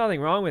 and there's nothing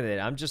wrong with it.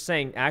 I'm just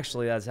saying,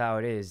 actually, that's how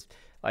it is.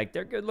 Like,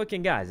 they're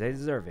good-looking guys. They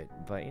deserve it.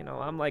 But, you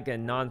know, I'm like a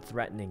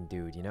non-threatening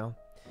dude, you know?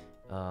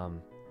 But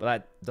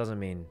that doesn't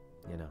mean,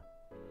 you know.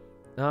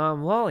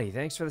 Lolly,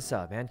 thanks for the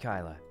sub. And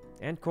Kyla.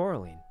 And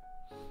Coraline.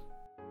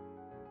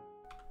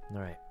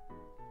 Alright.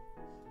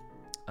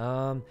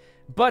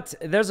 But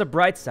there's a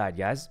bright side,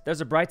 guys.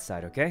 There's a bright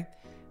side, okay?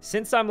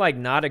 Since I'm, like,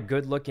 not a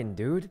good-looking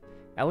dude,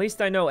 at least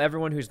I know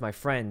everyone who's my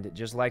friend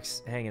just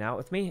likes hanging out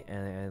with me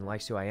and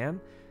likes who I am.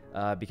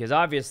 Because,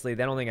 obviously,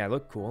 they don't think I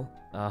look cool.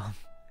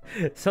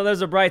 So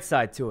there's a bright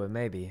side to it,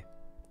 maybe.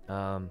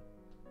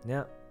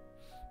 Yeah.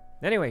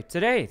 Anyway,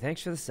 today,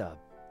 thanks for the sub.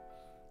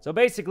 So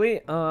basically,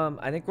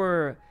 I think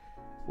we're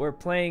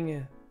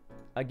playing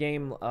a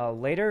game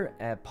later,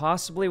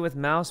 possibly with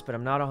mouse, but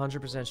I'm not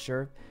 100%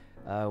 sure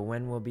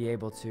when we'll be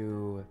able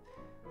to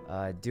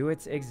do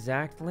it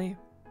exactly.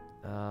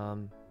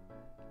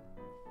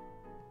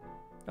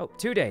 Oh,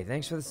 today,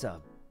 thanks for the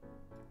sub.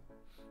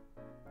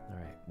 All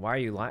right, why are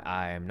you lying?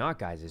 I am not,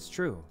 guys. It's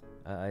true.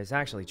 It's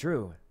actually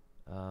true.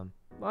 Well,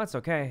 that's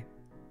okay.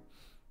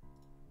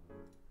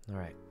 All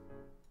right.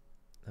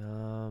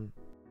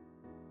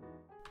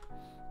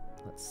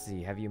 Let's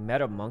see. Have you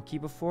met a monkey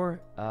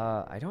before?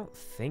 I don't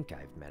think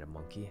I've met a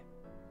monkey.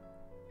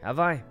 Have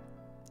I?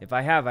 If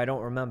I have, I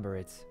don't remember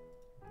it.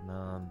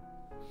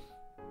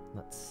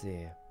 Let's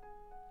see.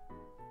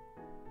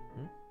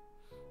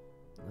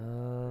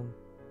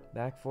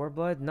 Back 4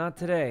 Blood? Not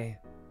today.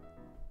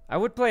 I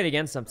would play it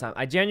again sometime.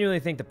 I genuinely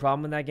think the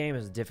problem with that game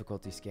is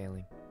difficulty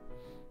scaling.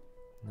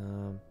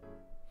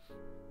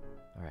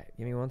 Alright,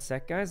 give me one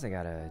sec, guys. I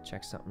gotta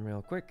check something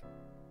real quick.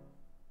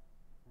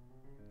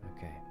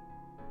 Okay.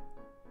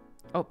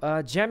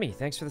 Oh, Jemmy,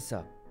 thanks for the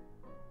sub.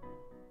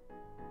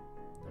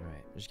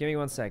 Alright, just give me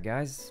one sec,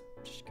 guys.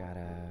 Just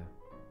gotta...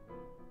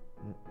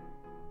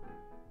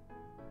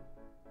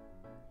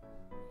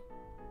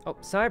 Oh,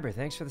 Cyber,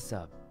 thanks for the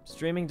sub.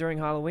 Streaming during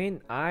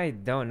Halloween? I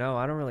don't know.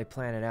 I don't really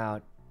plan it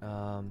out.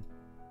 Alright.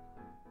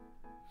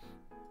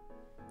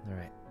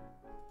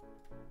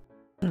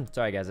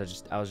 Sorry, guys.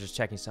 I was just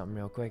checking something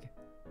real quick.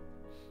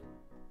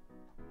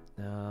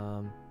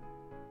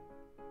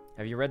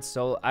 Have you read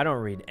Solo? I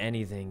don't read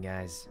anything,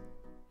 guys.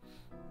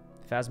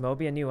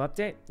 Phasmobi, a new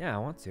update? Yeah, I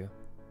want to.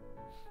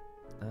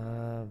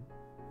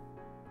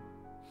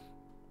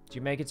 Did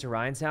you make it to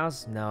Ryan's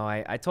house? No,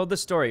 I told the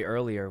story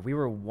earlier. We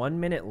were 1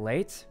 minute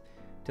late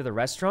to the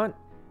restaurant,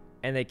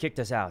 and they kicked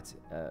us out.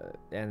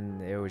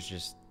 And it was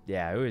just,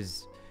 yeah, it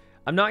was...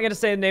 I'm not going to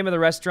say the name of the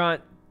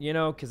restaurant. you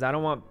know, because I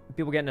don't want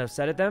people getting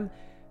upset at them.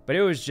 But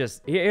it was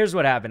just, here's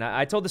what happened.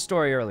 I told the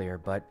story earlier,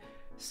 but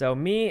so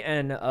me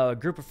and a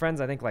group of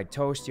friends, I think like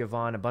Toast,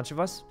 Yvonne, a bunch of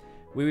us,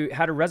 we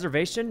had a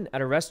reservation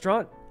at a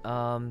restaurant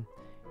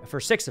for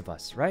 6 of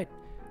us, right?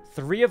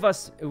 3 of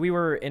us, we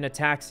were in a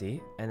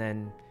taxi, and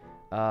then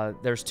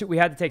we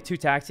had to take 2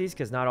 taxis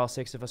because not all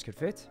 6 of us could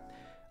fit.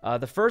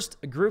 The first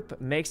group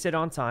makes it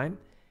on time,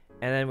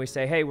 and then we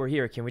say, hey, we're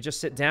here. Can we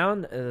just sit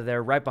down?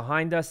 They're right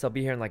behind us. They'll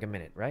be here in like a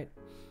minute, right?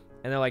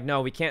 And they're like,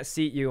 no, we can't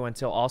seat you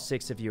until all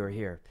 6 of you are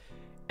here.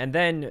 And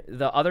then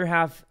the other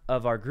half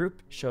of our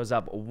group shows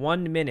up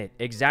 1 minute,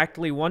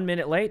 exactly 1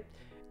 minute late,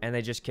 and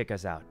they just kick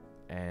us out.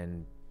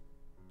 And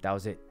that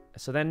was it.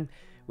 So then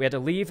we had to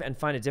leave and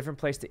find a different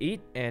place to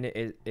eat, and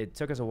it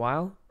took us a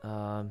while.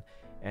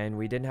 And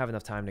we didn't have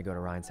enough time to go to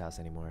Ryan's house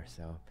anymore,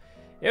 so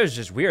it was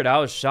just weird. I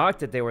was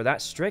shocked that they were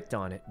that strict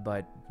on it,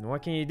 but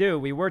what can you do?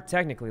 We were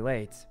technically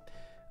late.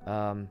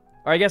 Or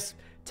I guess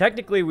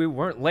technically we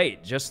weren't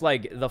late, just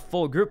like the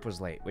full group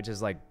was late, which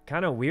is like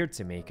kind of weird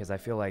to me because I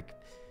feel like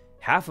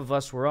half of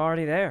us were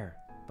already there,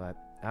 but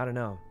I don't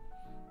know.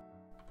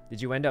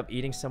 Did you end up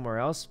eating somewhere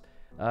else?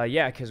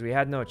 Yeah, because we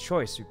had no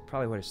choice. We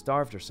probably would have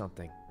starved or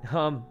something.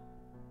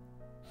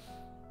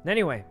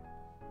 Anyway,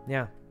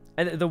 yeah.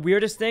 And the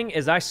weirdest thing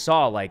is I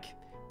saw like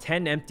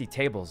 10 empty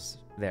tables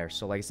there.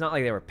 So like, it's not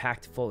like they were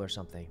packed full or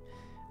something.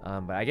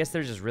 But I guess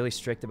they're just really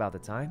strict about the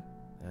time.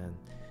 And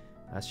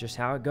that's just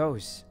how it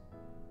goes.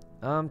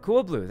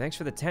 Cool Blue, thanks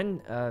for the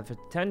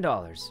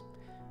 $10.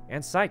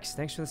 And Sykes,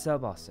 thanks for the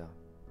sub also.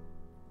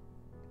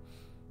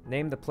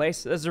 Name the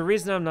place. There's a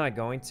reason I'm not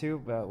going to,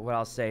 but what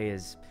I'll say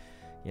is,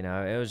 you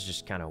know, it was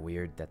just kind of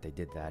weird that they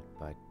did that.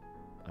 But,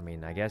 I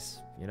mean, I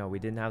guess, you know, we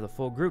didn't have the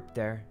full group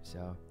there,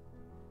 so,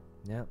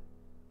 yeah.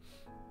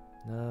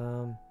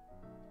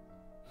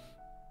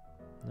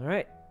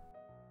 Alright.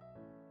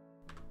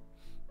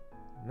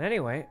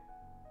 Anyway.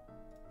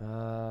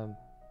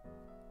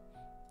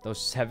 Those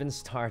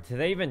 7-star, do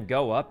they even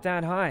go up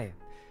that high?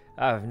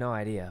 I have no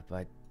idea,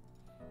 but...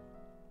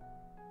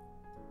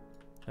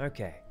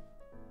 Okay.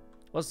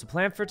 What's the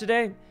plan for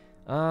today?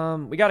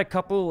 We got a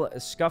couple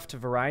scuffed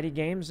variety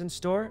games in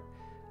store.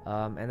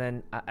 And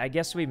then I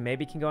guess we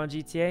maybe can go on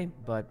GTA,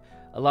 but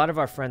a lot of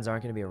our friends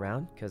aren't going to be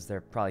around because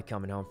they're probably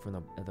coming home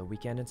from the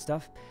weekend and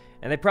stuff.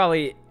 And they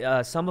probably,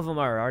 some of them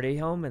are already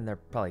home and they're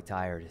probably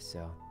tired,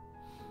 so.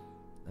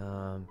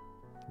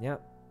 Yeah.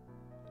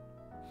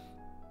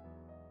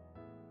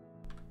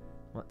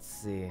 Let's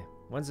see.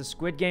 When's the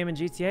Squid Game in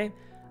GTA?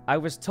 I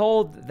was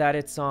told that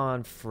it's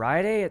on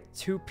Friday at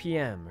 2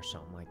 p.m. or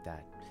something like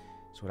that.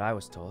 That's what I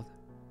was told.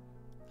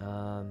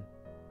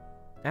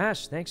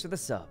 Ash, thanks for the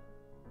sub.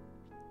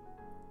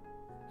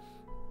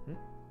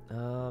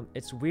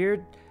 It's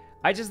weird.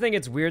 I just think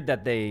it's weird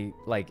that they,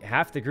 like,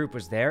 half the group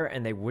was there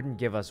and they wouldn't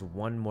give us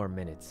 1 more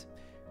minute,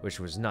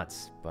 which was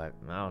nuts. But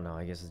I don't know.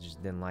 I guess it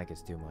just didn't like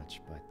us too much.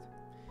 But,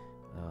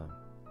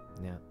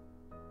 yeah.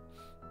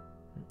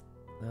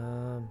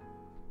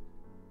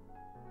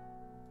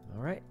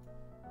 All right.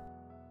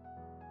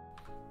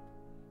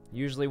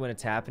 Usually when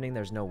it's happening,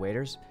 there's no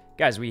waiters.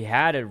 Guys, we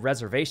had a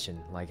reservation.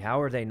 Like,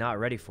 how are they not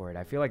ready for it?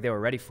 I feel like they were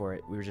ready for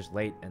it. We were just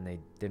late and they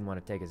didn't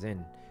want to take us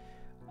in.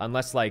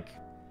 Unless, like,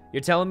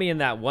 you're telling me in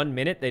that 1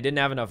 minute they didn't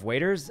have enough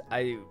waiters?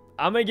 I'm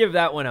going to give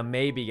that one a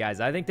maybe, guys.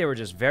 I think they were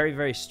just very,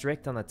 very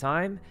strict on the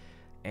time.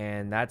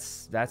 And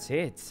that's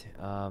it.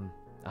 I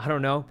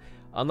don't know.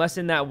 Unless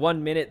in that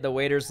 1 minute the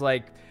waiter's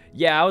like,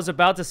 yeah, I was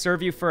about to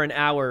serve you for an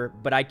hour,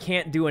 but I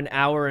can't do an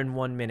hour in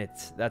 1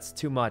 minute. That's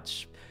too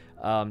much.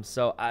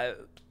 So I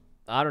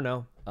don't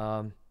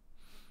know.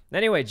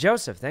 Anyway,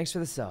 Joseph, thanks for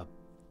the sub.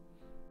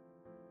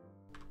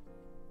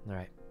 All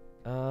right.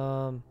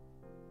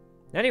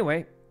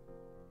 Anyway,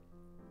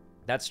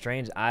 that's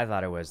strange. I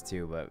thought it was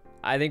too, but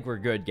I think we're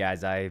good,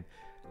 guys. I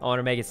want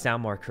to make it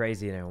sound more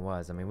crazy than it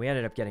was. I mean, we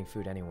ended up getting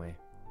food anyway.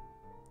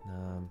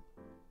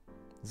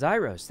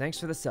 Zyros, thanks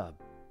for the sub.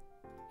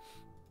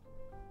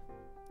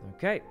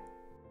 Okay.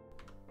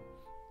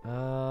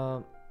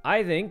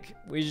 I think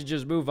we should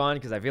just move on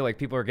because I feel like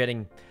people are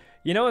getting...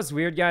 You know what's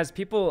weird, guys?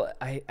 People...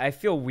 I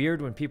feel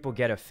weird when people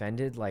get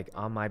offended, like,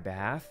 on my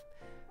behalf.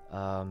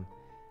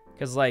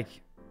 Because, like...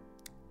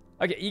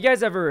 Okay, you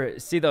guys ever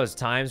see those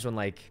times when,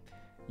 like,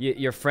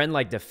 your friend,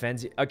 like,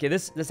 defends you? Okay,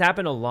 this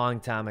happened a long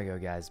time ago,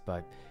 guys,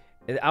 but...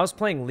 I was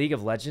playing League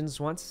of Legends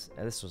once.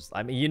 This was...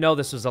 I mean, you know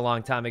this was a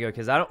long time ago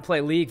because I don't play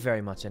League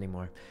very much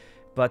anymore.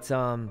 But,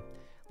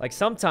 like,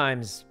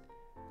 sometimes...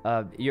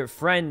 your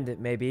friend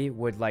maybe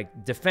would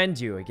like defend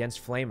you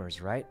against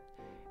flamers, right?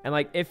 And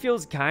like it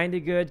feels kind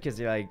of good because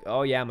you're like,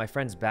 oh yeah, my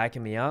friend's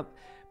backing me up.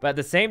 But at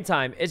the same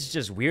time, it's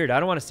just weird. I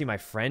don't want to see my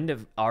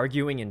friend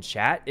arguing in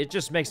chat. It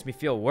just makes me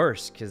feel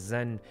worse because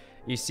then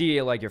you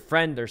see like your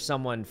friend or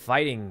someone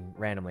fighting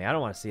randomly. I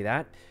don't want to see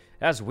that.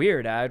 That's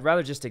weird. I'd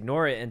rather just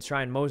ignore it and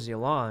try and mosey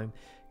along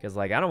because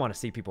like I don't want to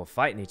see people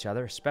fighting each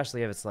other,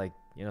 especially if it's like,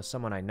 you know,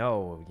 someone I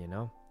know, you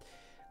know.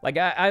 Like,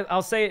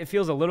 I'll say it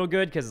feels a little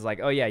good because it's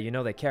like, oh, yeah, you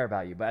know they care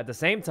about you. But at the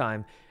same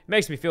time, it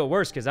makes me feel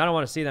worse because I don't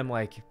want to see them,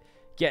 like,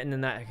 getting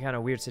in that kind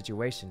of weird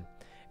situation.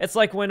 It's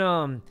like when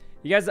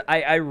you guys,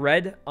 I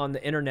read on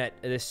the internet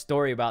this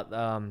story about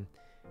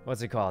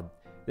what's it called?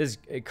 This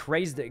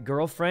crazed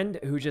girlfriend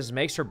who just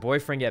makes her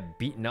boyfriend get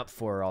beaten up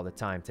for her all the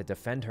time to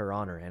defend her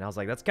honor. And I was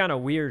like, that's kind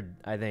of weird,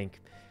 I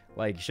think.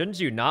 Like, shouldn't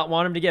you not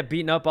want him to get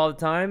beaten up all the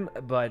time?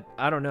 But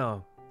I don't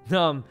know.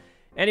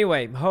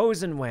 Anyway,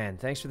 Hose and Wan,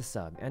 thanks for the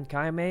sub. And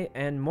Kaime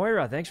and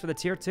Moira, thanks for the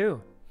tier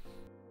 2.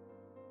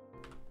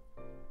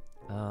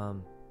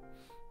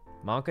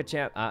 Monka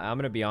Champ, I'm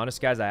gonna be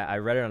honest, guys. I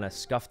read it on a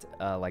scuffed,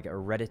 like a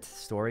Reddit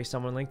story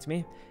someone linked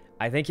me.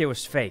 I think it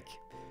was fake,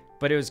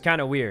 but it was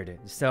kind of weird.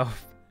 So,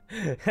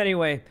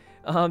 anyway,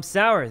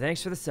 Sour,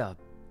 thanks for the sub.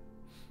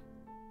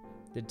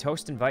 Did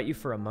Toast invite you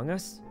for Among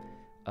Us?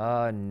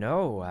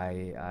 No,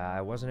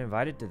 I wasn't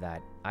invited to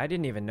that. I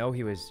didn't even know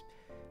he was.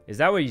 Is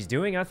that what he's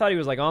doing? I thought he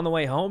was like on the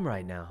way home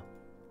right now.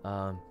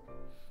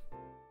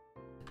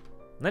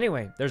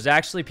 Anyway, there's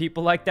actually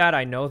people like that.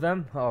 I know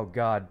them. Oh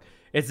God.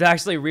 It's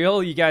actually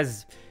real. You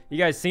guys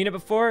seen it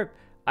before?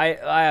 I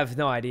have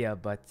no idea,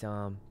 but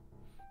yeah.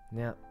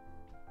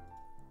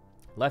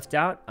 Left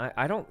out?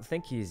 I don't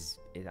think he's.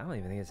 I don't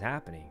even think it's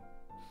happening.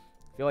 I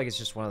feel like it's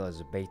just one of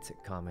those bait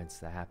comments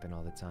that happen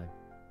all the time.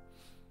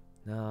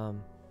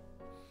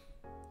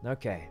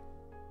 Okay.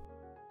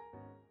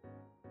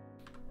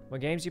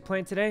 What games you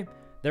playing today?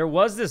 There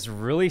was this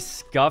really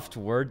scuffed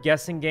word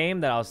guessing game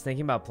that I was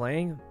thinking about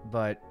playing,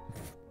 but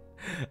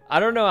I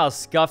don't know how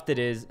scuffed it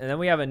is. And then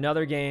we have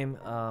another game,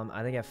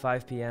 I think at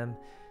 5 p.m.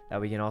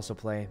 that we can also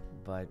play.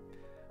 But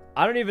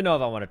I don't even know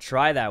if I want to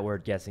try that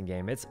word guessing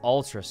game. It's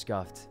ultra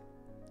scuffed.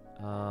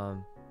 I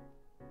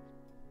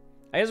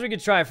guess we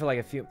could try it for like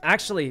a few.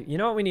 Actually, you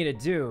know what we need to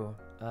do?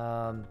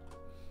 All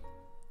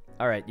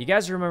right, you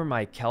guys remember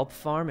my kelp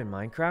farm in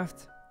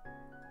Minecraft?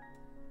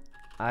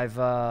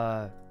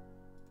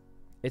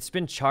 It's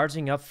been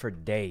charging up for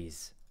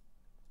days.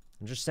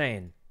 I'm just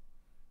saying.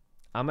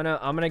 I'm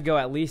gonna go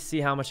at least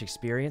see how much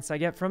experience I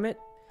get from it,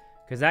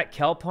 because that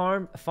kelp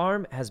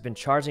farm has been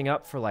charging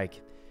up for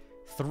like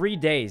 3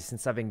 days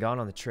since I've been gone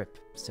on the trip.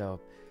 So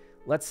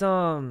let's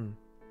open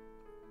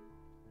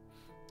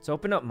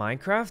up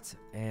Minecraft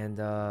and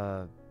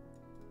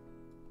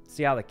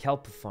see how the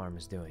kelp farm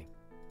is doing.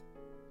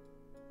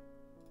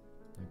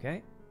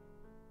 Okay.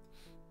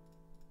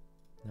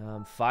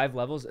 5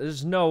 levels.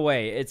 There's no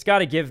way. It's got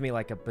to give me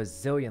like a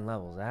bazillion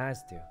levels. It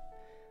has to.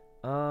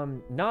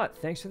 Not.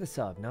 Thanks for the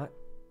sub. Not.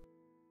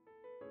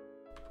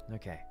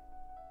 Okay.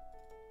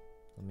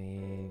 Let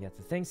me get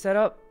the thing set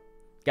up.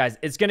 Guys,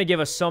 it's going to give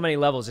us so many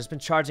levels. It's been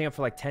charging up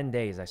for like 10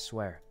 days, I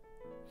swear.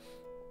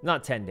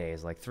 Not 10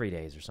 days, like 3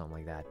 days or something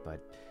like that. But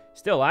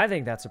still, I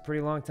think that's a pretty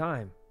long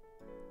time.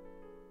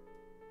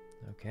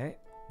 Okay.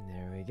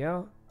 There we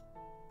go.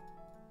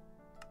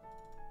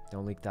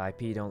 Don't leak the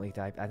IP. Don't leak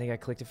the IP. I think I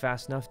clicked it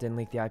fast enough. Didn't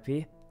leak the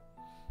IP.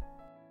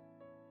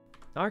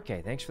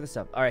 Okay, thanks for the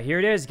sub. All right, here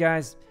it is,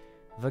 guys.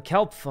 The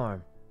kelp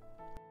farm.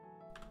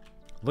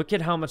 Look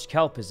at how much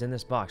kelp is in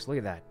this box. Look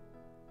at that.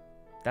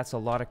 That's a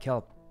lot of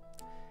kelp.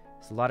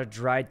 It's a lot of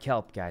dried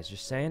kelp, guys.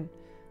 Just saying.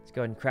 Let's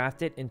go ahead and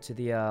craft it into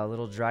the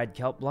little dried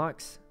kelp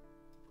blocks.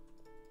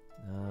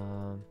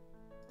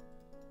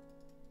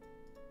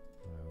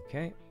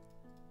 Okay.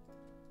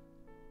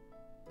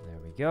 There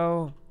we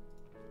go.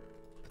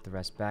 Put the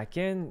rest back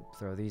in.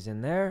 Throw these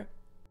in there.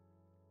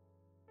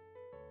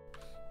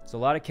 It's a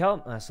lot of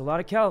kelp. That's a lot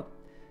of kelp.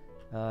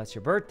 It's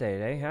your birthday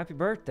today. Happy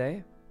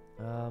birthday.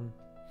 All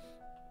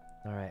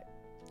right.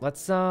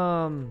 Let's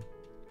go.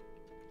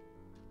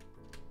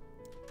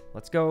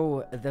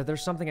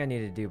 There's something I need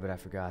to do, but I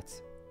forgot.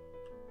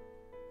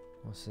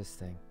 What's this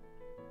thing?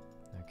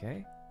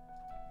 Okay.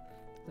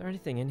 Is there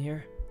anything in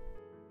here?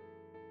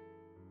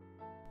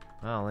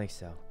 I don't think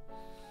so.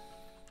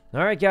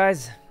 All right,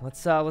 guys.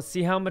 Let's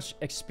see how much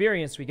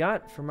experience we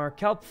got from our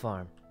kelp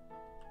farm.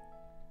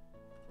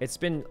 It's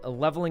been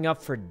leveling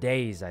up for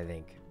days, I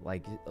think.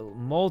 Like,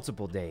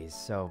 multiple days.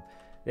 So,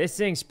 this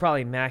thing's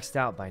probably maxed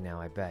out by now,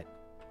 I bet.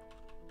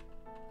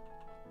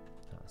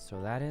 Let's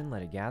throw that in.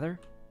 Let it gather.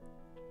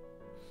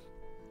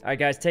 All right,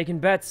 guys. Taking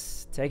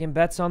bets. Taking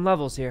bets on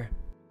levels here.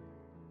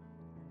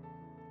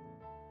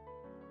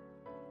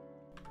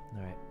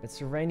 All right.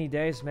 It's a rainy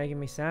day. It's making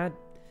me sad.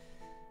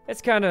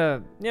 It's kind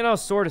of, you know,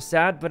 sort of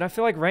sad, but I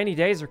feel like rainy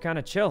days are kind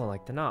of chill.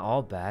 Like, they're not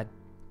all bad.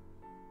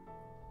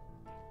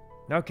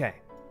 Okay.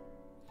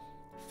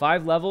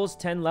 5 levels,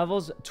 10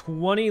 levels,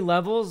 20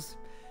 levels.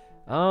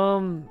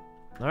 All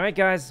right,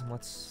 guys.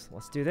 Let's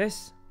do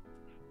this.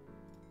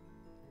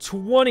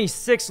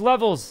 26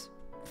 levels.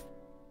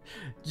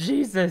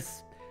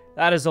 Jesus.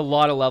 That is a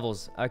lot of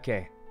levels.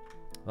 Okay.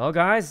 Well,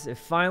 guys, it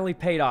finally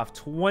paid off.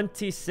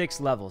 26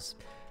 levels.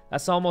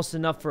 That's almost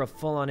enough for a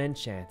full-on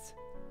enchant.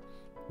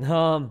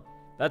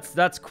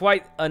 That's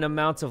quite an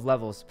amount of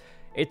levels.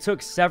 It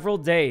took several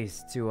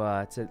days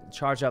to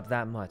charge up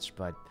that much,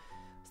 but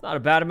it's not a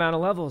bad amount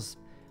of levels.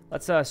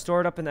 Let's store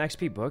it up in the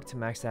XP book to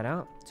max that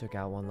out. Took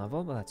out 1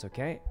 level, but that's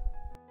okay.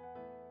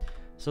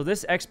 So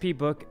this XP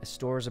book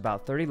stores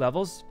about 30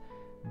 levels,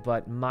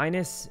 but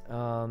minus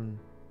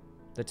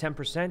the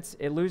 10%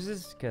 it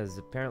loses, because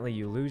apparently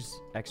you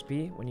lose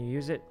XP when you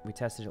use it. We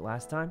tested it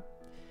last time.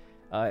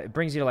 It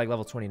brings you to like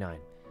level 29.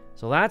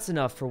 So that's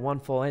enough for one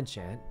full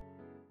enchant.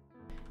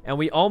 And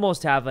we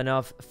almost have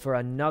enough for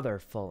another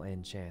full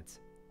enchant.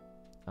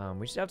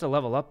 We just have to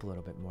level up a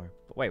little bit more.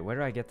 But wait, where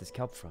do I get this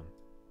kelp from?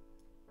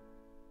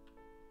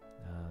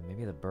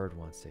 Maybe the bird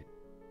wants it.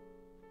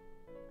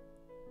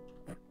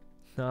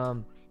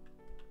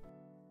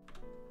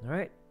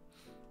 Alright.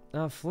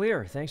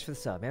 Fleer, thanks for the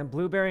sub. And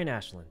Blueberry and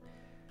Ashland.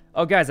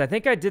 Oh, guys, I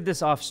think I did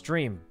this off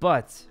stream,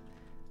 but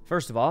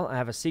first of all, I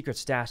have a secret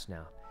stash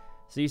now.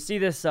 So you see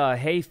this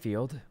hay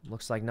field.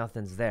 Looks like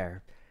nothing's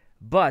there.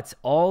 But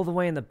all the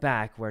way in the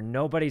back, where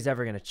nobody's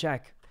ever going to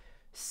check,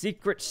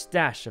 secret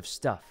stash of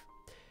stuff.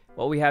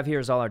 What we have here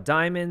is all our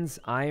diamonds,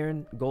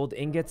 iron, gold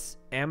ingots,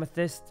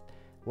 amethyst,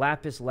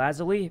 lapis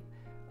lazuli,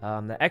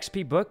 the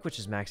XP book, which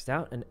is maxed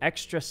out, an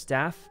extra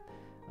staff.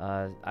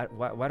 Why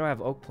do I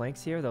have oak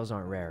planks here? Those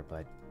aren't rare,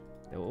 but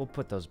we'll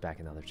put those back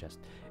in the other chest.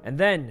 And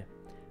then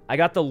I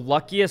got the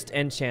luckiest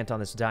enchant on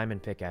this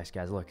diamond pickaxe,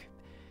 guys. Look.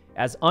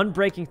 As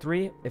Unbreaking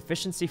 3,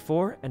 Efficiency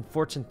 4, and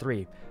Fortune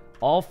 3.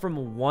 All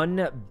from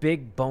one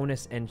big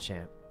bonus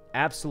enchant.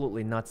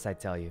 Absolutely nuts, I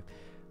tell you.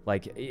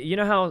 Like, you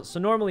know how... So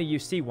normally you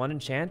see one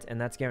enchant, and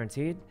that's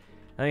guaranteed.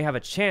 And you have a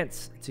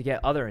chance to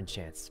get other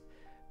enchants.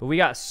 But we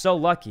got so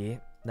lucky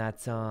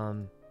that...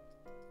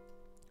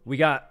 we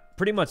got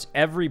pretty much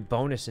every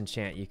bonus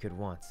enchant you could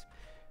want.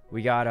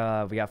 We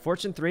got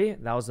Fortune 3.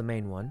 That was the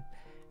main one.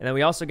 And then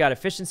we also got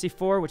Efficiency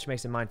 4, which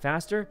makes it mine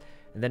faster.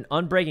 And then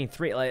Unbreaking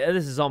 3. Like,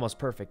 this is almost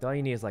perfect. All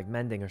you need is, like,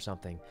 Mending or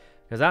something.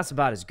 Because that's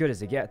about as good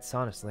as it gets,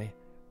 honestly.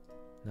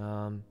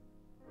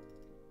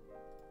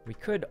 We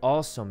could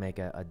also make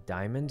a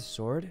diamond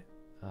sword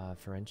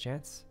for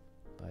enchants.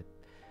 But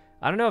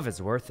I don't know if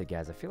it's worth it,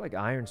 guys. I feel like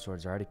iron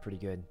swords are already pretty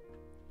good.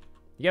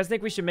 You guys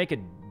think we should make a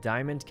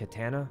diamond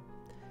katana?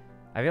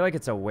 I feel like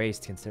it's a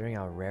waste considering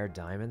how rare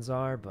diamonds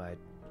are, but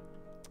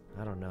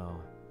I don't know.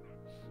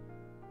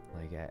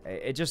 Like,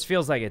 it just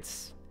feels like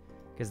it's...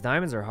 Because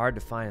diamonds are hard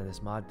to find in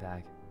this mod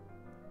pack.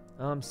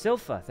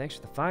 Silpha, thanks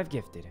for the 5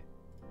 gifted.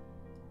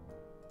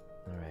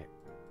 Alright.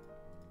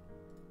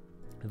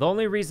 The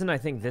only reason I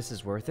think this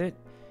is worth it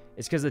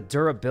is because the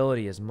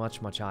durability is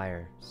much, much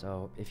higher.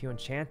 So if you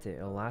enchant it,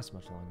 it'll last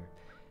much longer.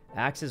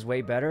 Axe is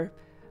way better.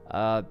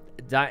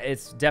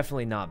 It's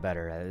definitely not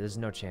better. There's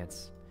no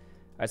chance.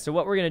 Alright, so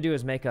what we're going to do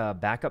is make a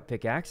backup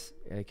pickaxe.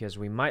 Because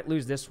we might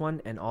lose this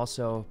one and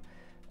also...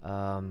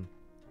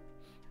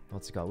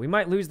 what's it called? We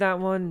might lose that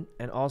one,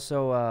 and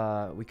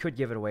also we could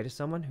give it away to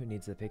someone who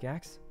needs the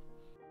pickaxe.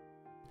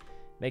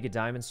 Make a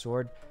diamond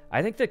sword.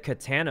 I think the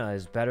katana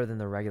is better than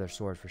the regular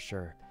sword for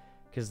sure,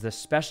 because the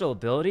special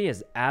ability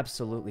is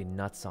absolutely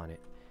nuts on it.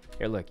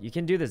 Here, look, you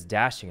can do this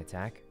dashing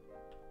attack.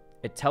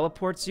 It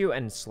teleports you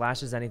and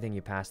slashes anything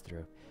you pass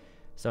through.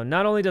 So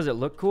not only does it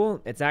look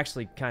cool, it's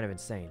actually kind of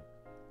insane,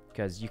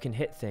 because you can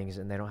hit things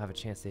and they don't have a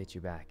chance to hit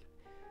you back.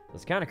 So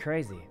it's kind of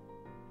crazy.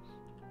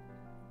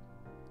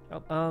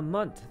 Oh,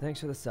 Munt,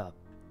 thanks for the sub.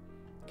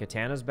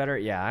 Katana's better?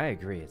 Yeah, I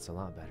agree. It's a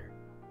lot better.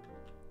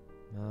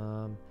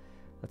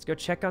 Let's go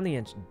check on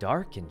the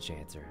Dark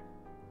Enchanter.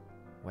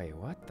 Wait,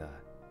 what the?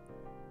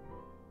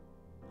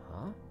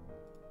 Huh?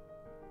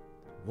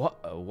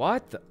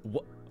 What the?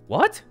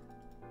 What?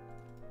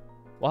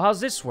 Well, how's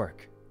this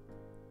work?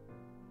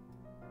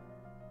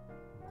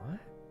 What?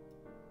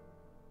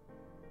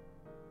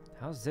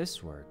 How's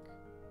this work?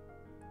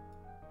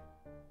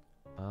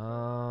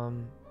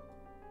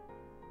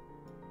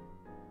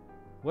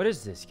 What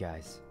is this,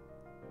 guys?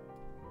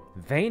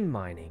 Vein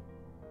mining.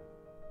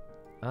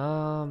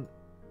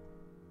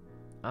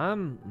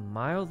 I'm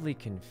mildly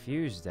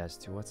confused as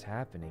to what's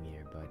happening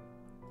here, but...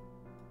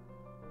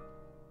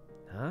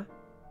 Huh?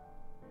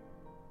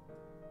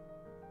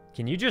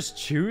 Can you just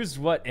choose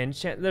what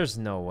enchant? There's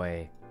no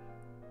way.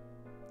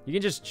 You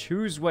can just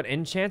choose what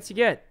enchants you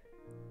get?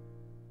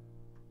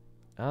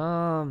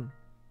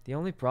 The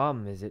only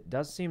problem is it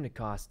does seem to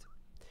cost...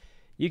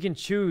 You can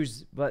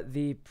choose, but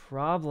the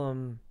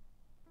problem...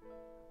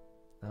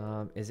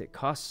 is it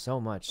costs so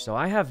much. So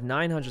I have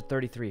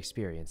 933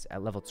 experience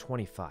at level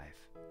 25.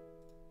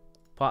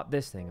 Pop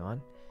this thing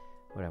on.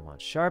 What do I want?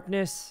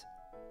 Sharpness.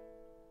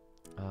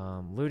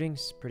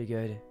 Looting's pretty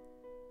good.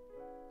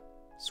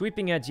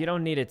 Sweeping edge, you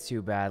don't need it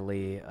too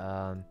badly.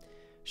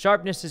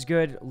 Sharpness is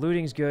good.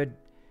 Looting's good.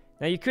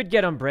 Now you could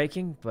get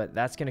unbreaking, but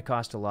that's going to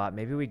cost a lot.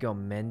 Maybe we go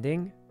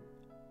mending.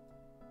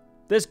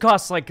 This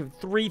costs like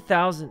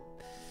 3,000.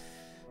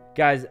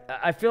 Guys,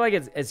 I feel like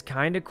it's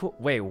kind of cool.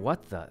 Wait,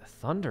 what the?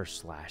 Thunder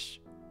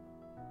Slash.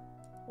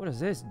 What is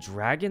this?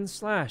 Dragon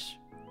Slash.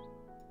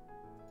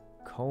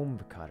 Comb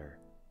Cutter.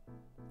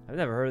 I've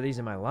never heard of these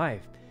in my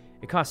life.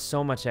 It costs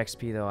so much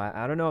XP, though.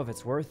 I don't know if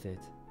it's worth it.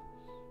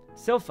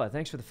 Silpha,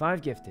 thanks for the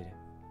 5 gifted.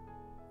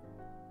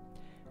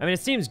 I mean, it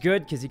seems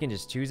good because you can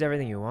just choose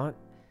everything you want.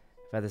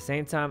 But at the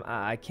same time,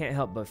 I can't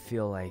help but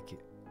feel like,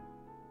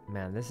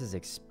 man, this is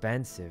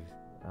expensive.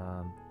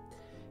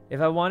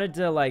 If I wanted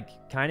to,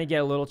 like, kind of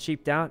get a little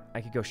cheaped out, I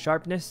could go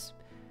Sharpness.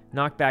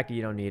 Knockback,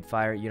 you don't need.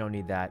 Fire, you don't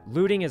need that.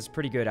 Looting is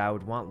pretty good. I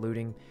would want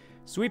looting.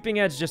 Sweeping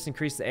edge just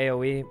increase the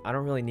AoE. I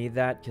don't really need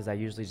that because I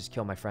usually just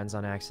kill my friends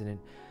on accident.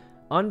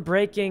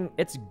 Unbreaking,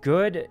 it's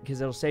good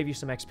because it'll save you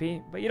some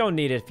XP, but you don't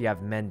need it if you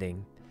have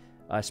mending,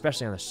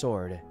 especially on the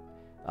sword.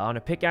 On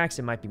a pickaxe,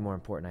 it might be more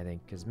important, I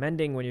think, because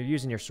mending, when you're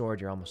using your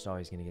sword, you're almost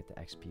always going to get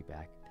the XP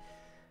back.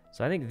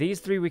 So I think these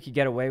three we could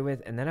get away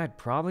with, and then I'd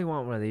probably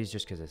want one of these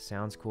just because it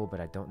sounds cool, but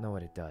I don't know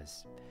what it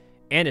does.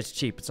 And it's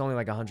cheap. It's only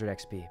like 100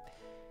 XP.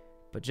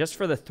 But just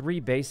for the 3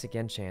 basic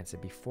enchants,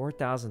 it'd be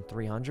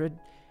 4,300.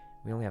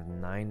 We only have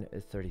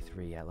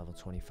 933 at level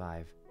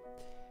 25.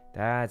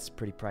 That's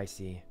pretty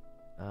pricey.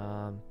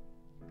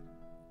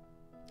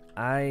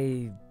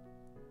 I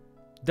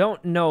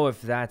don't know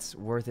if that's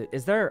worth it.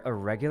 Is there a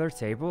regular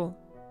table?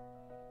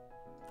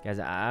 Guys,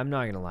 I'm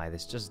not going to lie.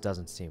 This just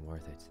doesn't seem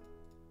worth it.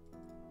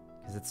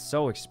 Because it's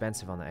so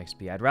expensive on the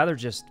XP. I'd rather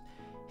just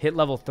hit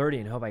level 30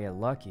 and hope I get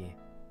lucky.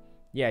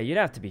 Yeah, you'd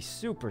have to be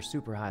super,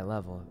 super high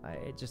level.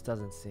 It just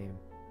doesn't seem...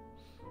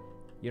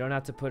 You don't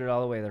have to put it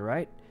all the way to the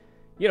right.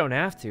 You don't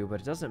have to, but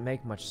it doesn't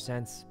make much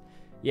sense.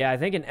 Yeah, I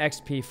think an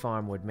XP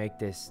farm would make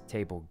this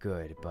table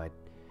good, but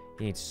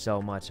you need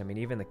so much. I mean,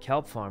 even the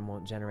kelp farm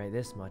won't generate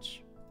this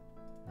much.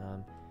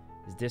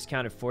 Is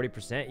discounted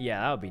 40%?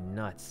 Yeah, that would be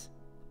nuts.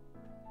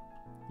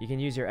 You can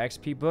use your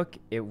XP book.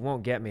 It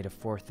won't get me to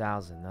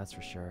 4,000, that's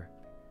for sure.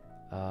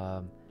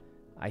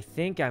 I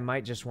think I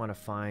might just want to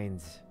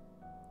find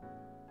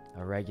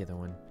a regular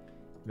one.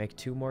 Make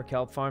 2 more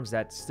kelp farms.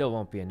 That still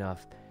won't be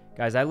enough.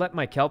 Guys, I let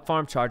my kelp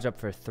farm charge up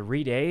for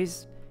 3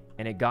 days,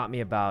 and it got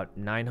me about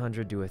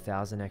 900 to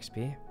 1,000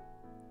 XP.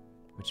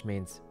 Which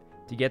means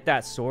to get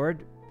that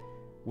sword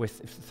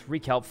with 3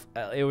 kelp,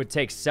 it would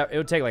take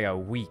like a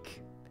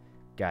week,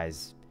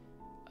 guys.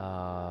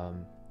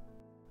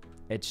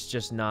 It's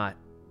just not.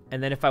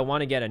 And then if I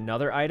want to get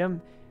another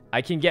item,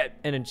 I can get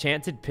an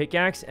enchanted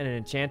pickaxe and an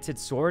enchanted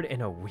sword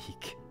in a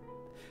week.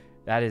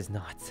 That is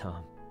not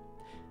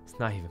it's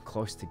not even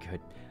close to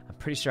good. I'm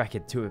pretty sure I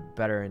could do it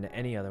better in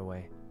any other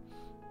way.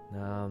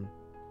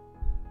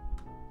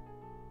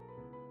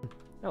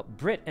 Oh,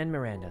 Britt and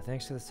Miranda,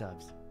 thanks for the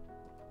subs.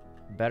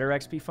 Better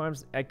XP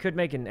farms. I could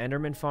make an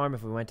Enderman farm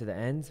if we went to the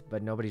end,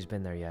 but nobody's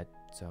been there yet,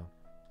 so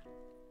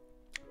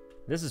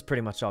this is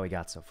pretty much all we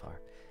got so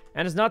far.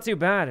 And it's not too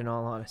bad, in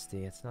all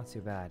honesty. It's not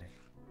too bad.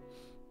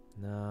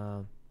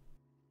 No.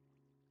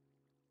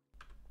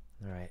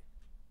 Alright.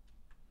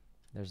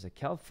 There's a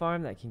kelp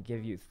farm that can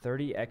give you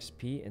 30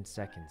 XP in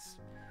seconds.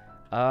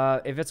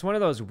 If it's one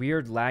of those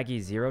weird laggy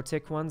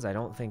 0-tick ones, I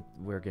don't think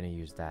we're going to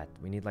use that.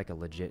 We need like a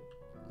legit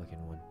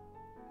looking one.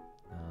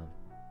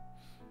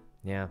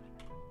 Yeah.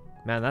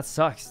 Man, that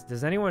sucks.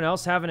 Does anyone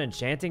else have an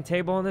enchanting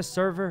table on this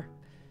server?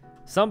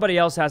 Somebody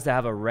else has to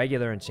have a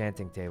regular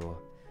enchanting table.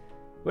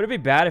 Would it be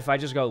bad if I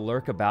just go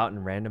lurk about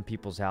in random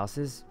people's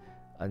houses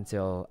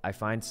until I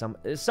find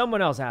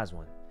someone else has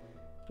one?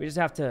 We just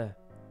have to,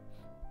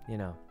 you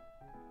know,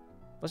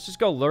 let's just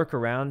go lurk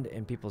around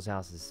in people's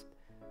houses.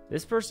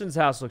 This person's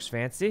house looks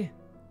fancy.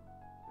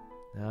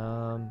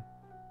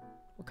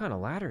 What kind of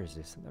ladder is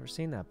this? I've never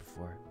seen that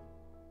before.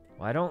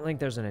 Well, I don't think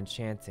there's an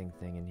enchanting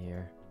thing in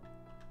here.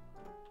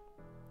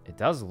 It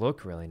does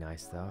look really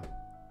nice, though.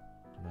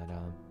 But,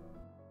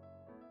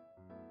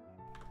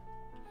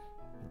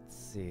 let's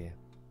see.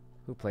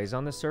 Who plays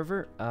on this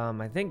server?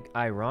 I think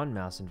Iron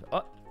Mouse and...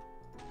 Oh!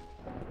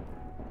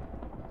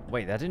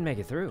 Wait, that didn't make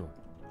it through.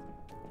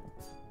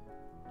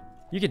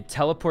 You can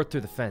teleport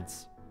through the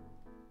fence.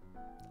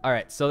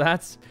 Alright, so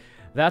that's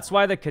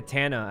why the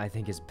katana, I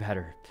think, is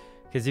better.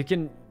 Because you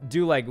can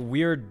do, like,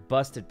 weird,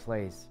 busted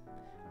plays.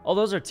 Oh,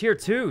 those are tier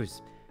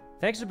 2s.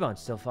 Thanks a bunch,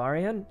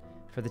 Silfarian,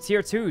 for the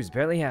tier 2s.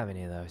 Barely have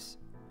any of those.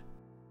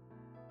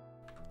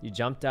 You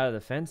jumped out of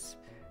the fence?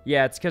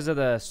 Yeah, it's because of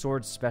the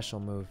sword's special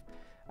move.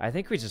 I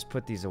think we just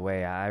put these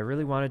away. I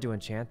really wanted to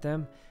enchant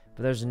them,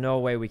 but there's no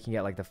way we can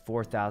get, like, the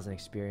 4,000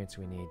 experience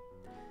we need.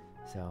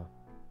 So,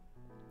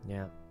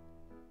 yeah.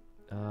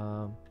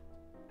 Alright.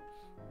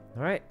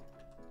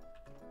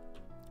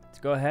 Let's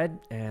go ahead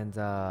and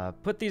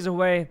put these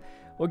away.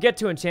 We'll get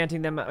to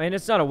enchanting them. I mean,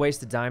 it's not a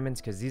waste of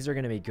diamonds because these are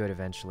going to be good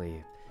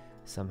eventually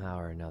somehow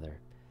or another.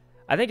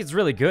 I think it's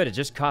really good. It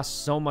just costs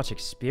so much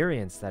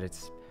experience that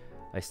it's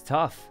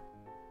tough.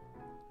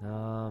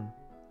 Alright.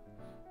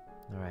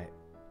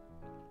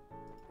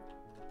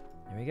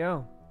 There we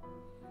go.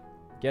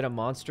 Get a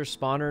monster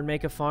spawner and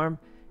make a farm.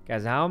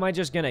 Guys, how am I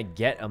just going to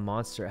get a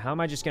monster? How am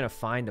I just going to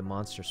find a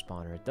monster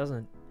spawner? It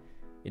doesn't.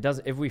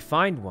 If we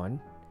find one,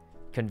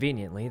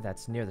 conveniently,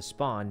 that's near the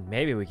spawn,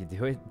 maybe we could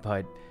do it,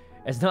 but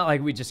it's not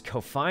like we just go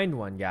find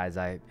one, guys.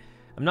 I'm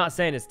not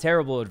saying it's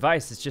terrible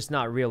advice. It's just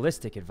not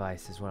realistic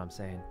advice is what I'm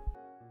saying.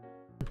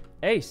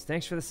 Ace,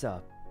 thanks for the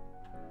sub.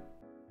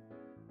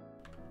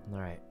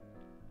 Alright.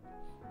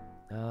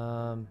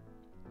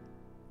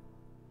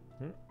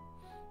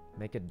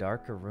 Make a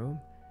darker room.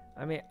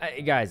 I mean,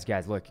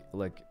 guys, look.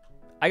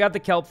 I got the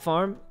kelp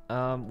farm.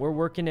 We're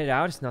working it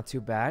out. It's not too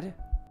bad.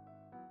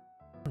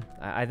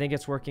 I think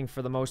it's working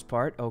for the most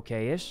part.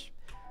 Okay-ish.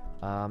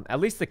 At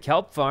least the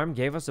kelp farm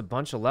gave us a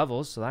bunch of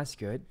levels, so that's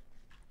good.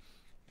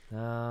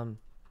 All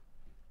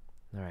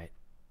right.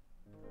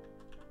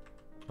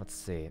 Let's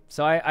see.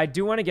 So I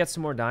do want to get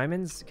some more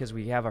diamonds because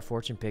we have our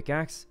fortune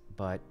pickaxe,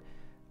 but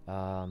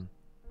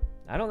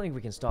I don't think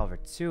we can stall for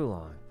too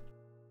long.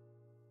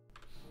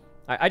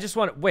 I just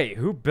want to... Wait,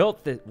 who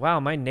built this? Wow,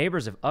 my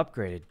neighbors have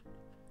upgraded.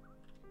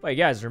 Wait,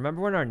 guys,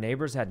 remember when our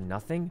neighbors had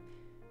nothing?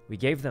 We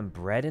gave them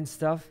bread and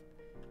stuff?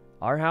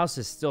 Our house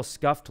is still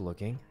scuffed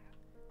looking.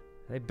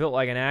 They built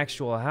like an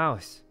actual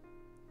house.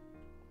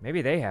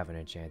 Maybe they have an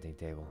enchanting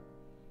table.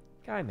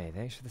 Guy May,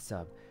 thanks for the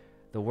sub.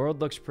 The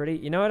world looks pretty.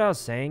 You know what I was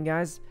saying,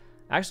 guys?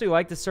 I actually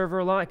like the server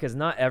a lot because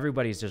not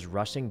everybody's just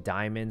rushing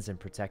diamonds and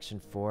protection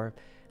 4.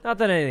 Not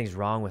that anything's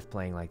wrong with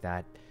playing like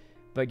that.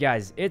 But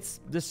guys,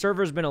 the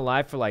server's been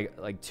alive for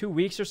like 2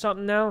 weeks or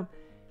something now.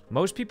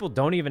 Most people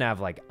don't even have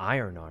like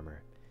iron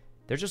armor.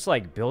 They're just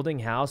like building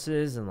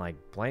houses and like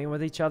playing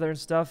with each other and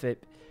stuff.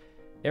 It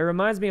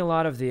reminds me a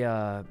lot of the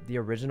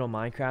original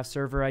Minecraft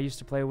server I used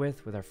to play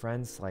with our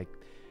friends. Like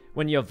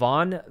when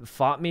Yvonne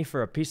fought me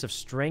for a piece of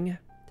string,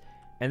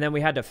 and then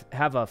we had to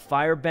have a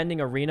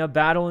firebending arena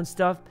battle and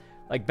stuff.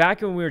 Like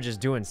back when we were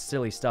just doing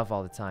silly stuff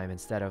all the time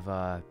instead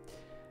of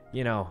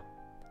you know,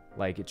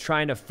 like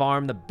trying to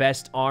farm the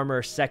best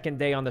armor. Second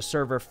day on the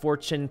server,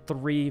 fortune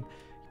 3,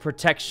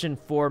 protection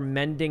 4,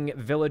 mending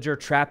villager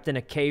trapped in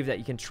a cave that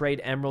you can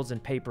trade emeralds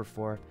and paper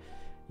for.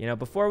 You know,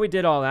 before we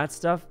did all that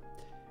stuff,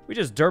 we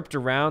just derped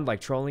around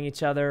like trolling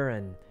each other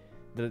and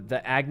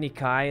the Agni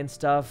Kai and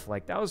stuff.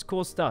 Like that was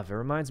cool stuff. It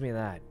reminds me of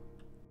that.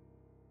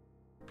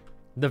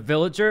 The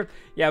villager,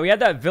 yeah, we had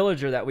that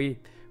villager that we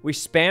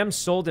spam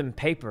sold him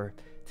paper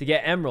to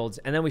get emeralds,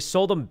 and then we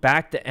sold him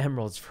back the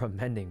emeralds from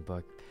mending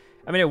book.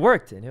 I mean, it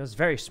worked, and it was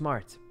very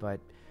smart, but,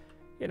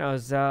 you know,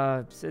 it's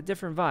a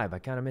different vibe. I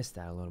kind of missed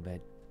that a little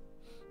bit.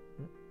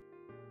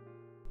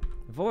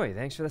 Voy,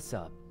 thanks for the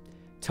sub.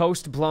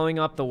 Toast blowing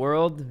up the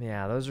world.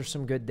 Yeah, those are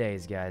some good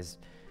days, guys.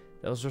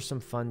 Those are some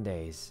fun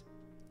days.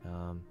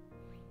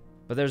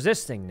 But there's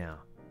this thing now,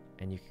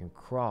 and you can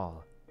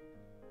crawl.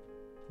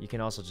 You can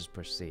also just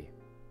push C.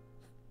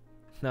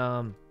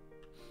 All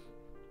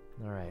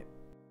right.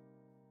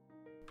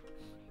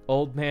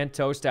 Old man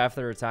toast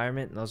after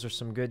retirement. Those are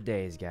some good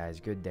days, guys.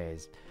 Good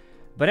days.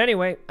 But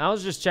anyway, I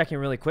was just checking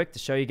really quick to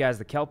show you guys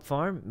the kelp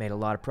farm. Made a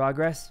lot of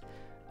progress.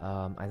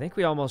 I think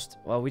we almost...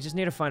 Well, we just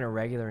need to find a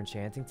regular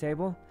enchanting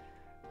table.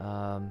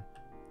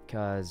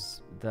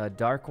 Because the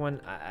dark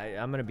one,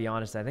 I'm going to be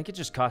honest, I think it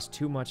just costs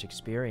too much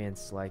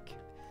experience. Like,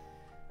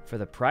 for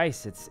the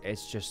price,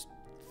 it's just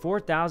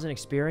 4,000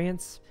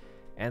 experience.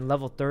 And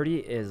level 30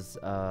 is,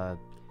 I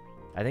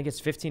think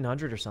it's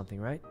 1,500 or something,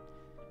 right?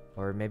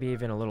 Or maybe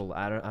even a little,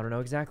 I don't know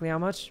exactly how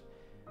much.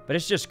 But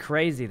it's just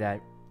crazy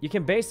that you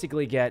can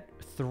basically get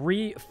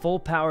 3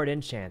 full-powered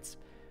enchants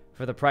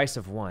for the price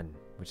of 1.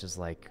 Which is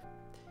like,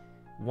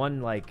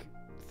 1 like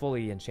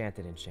fully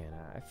enchanted enchant.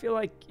 I feel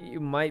like you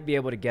might be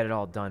able to get it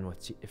all done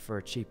for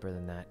cheaper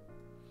than that.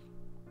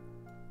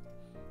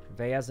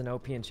 Vey has an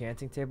OP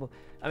enchanting table.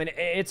 I mean,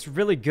 it's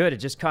really good. It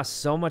just costs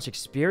so much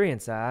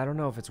experience. I don't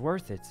know if it's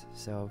worth it.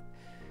 So,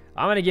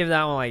 I'm going to give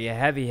that one like a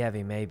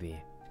heavy maybe.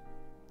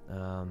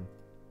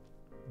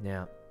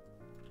 Yeah.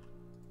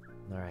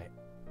 Alright.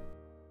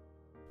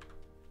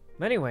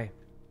 Anyway.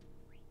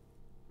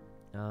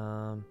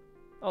 Bale.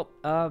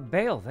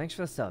 Thanks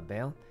for the sub,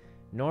 Bale.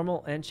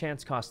 Normal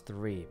enchants cost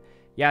 3.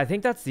 Yeah, I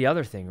think that's the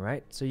other thing,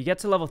 right? So you get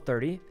to level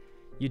 30.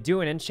 You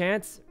do an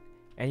enchant,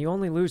 and you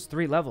only lose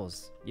 3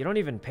 levels. You don't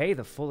even pay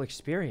the full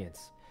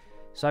experience.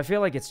 So I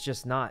feel like it's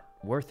just not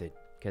worth it.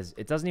 Because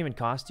it doesn't even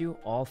cost you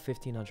all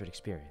 1,500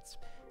 experience.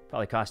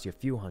 Probably cost you a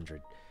few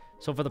hundred.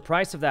 So for the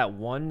price of that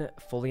 1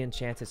 fully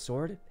enchanted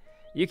sword,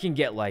 you can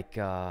get like,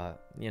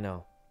 you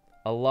know,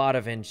 a lot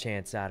of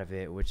enchants out of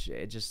it, which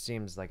it just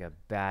seems like a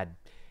bad,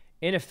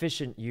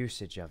 inefficient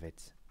usage of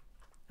it.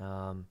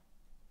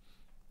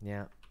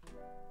 Yeah.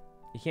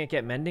 You can't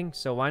get mending,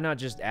 so why not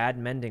just add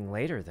mending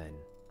later then,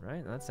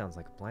 right? That sounds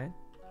like a plan.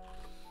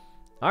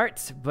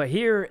 Alright, but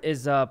here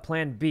is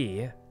plan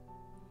B.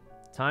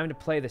 Time to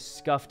play the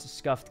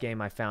scuffed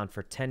game I found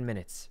for 10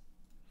 minutes.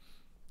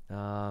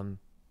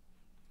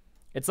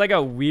 It's like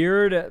a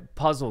weird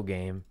puzzle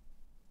game.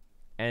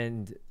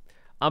 And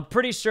I'm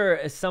pretty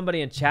sure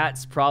somebody in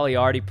chat's probably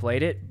already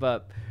played it,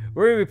 but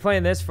we're going to be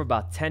playing this for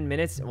about 10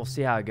 minutes, and we'll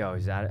see how it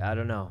goes. I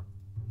don't know.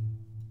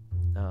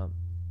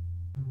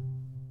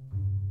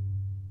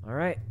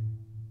 Alright.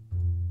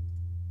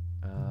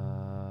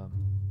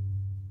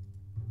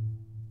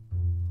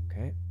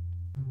 Okay.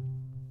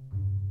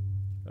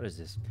 What is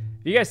this?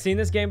 Have you guys seen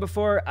this game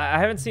before? I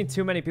haven't seen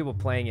too many people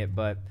playing it,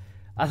 but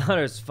I thought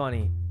it was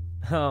funny.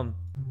 I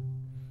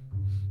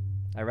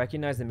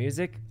recognize the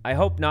music. I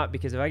hope not,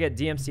 because if I get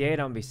DMCA'd,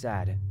 I'm gonna be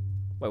sad.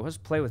 Wait, what does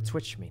play with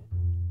Twitch mean?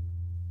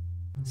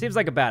 Seems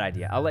like a bad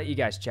idea. I'll let you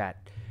guys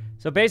chat.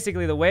 So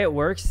basically, the way it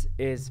works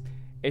is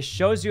it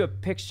shows you a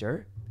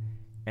picture,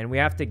 and we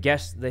have to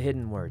guess the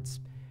hidden words.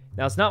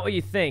 Now, it's not what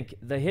you think.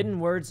 The hidden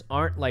words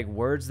aren't like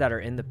words that are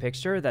in the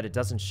picture that it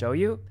doesn't show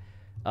you.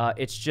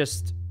 It's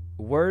just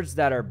words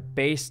that are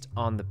based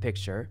on the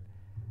picture.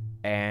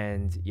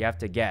 and you have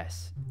to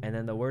guess. And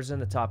then the words in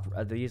the top,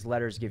 these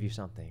letters give you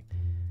something.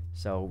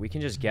 So we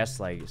can just guess,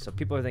 like, so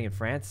people are thinking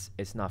France.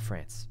 It's not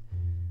France.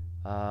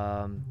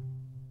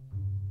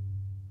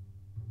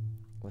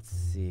 Let's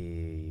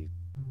see.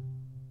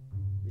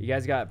 You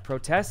guys got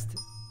protest?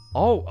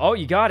 Oh,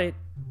 you got it.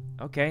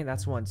 Okay,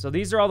 that's one. So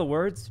these are all the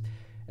words.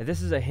 And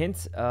this is a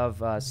hint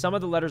of some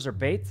of the letters are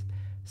bait.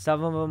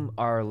 Some of them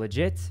are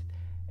legit.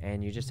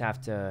 And you just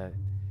have to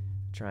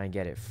try and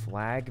get it.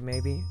 Flag,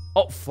 maybe?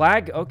 Oh,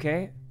 flag.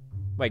 Okay.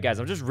 Wait, guys,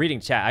 I'm just reading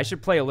chat. I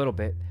should play a little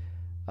bit.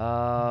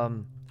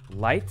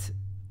 Light.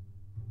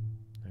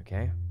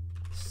 Okay.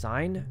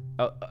 Sign.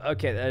 Oh,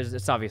 okay.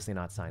 It's obviously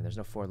not sign. There's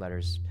no 4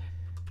 letters.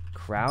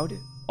 Crowd.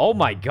 Oh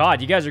my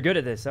god, you guys are good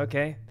at this.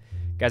 Okay.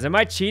 Guys, am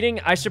I cheating?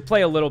 I should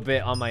play a little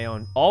bit on my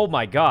own. Oh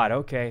my god,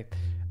 okay.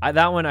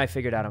 That one I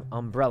figured out.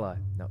 Umbrella.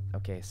 No,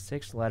 okay.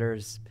 6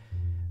 letters.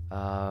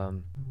 I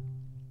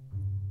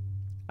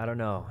don't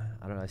know.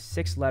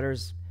 6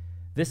 letters.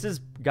 This has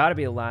got to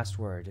be the last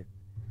word.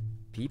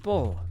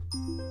 People.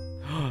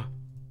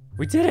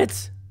 We did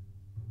it!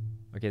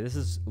 Okay, this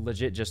is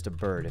legit just a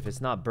bird. If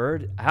it's not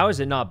bird, how is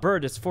it not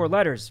bird? It's 4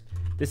 letters.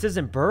 This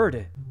isn't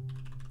bird.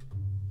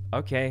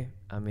 Okay,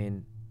 I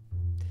mean,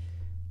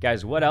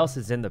 guys, what else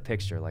is in the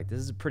picture? Like, this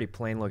is a pretty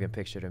plain looking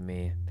picture to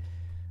me.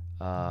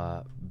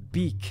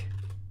 Beak.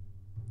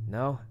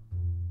 No.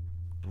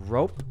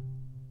 Rope.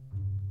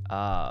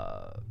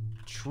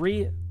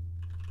 Tree.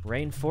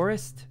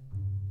 Rainforest.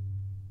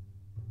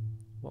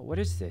 What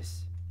is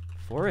this?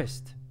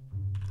 Forest.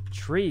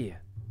 Tree.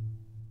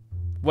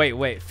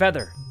 Wait,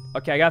 feather.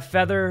 Okay, I got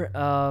feather.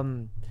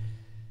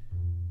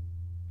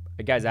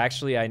 Guys,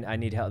 actually, I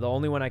need help. The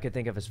only one I could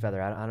think of is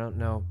feather. I don't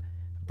know.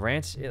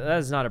 Branch? That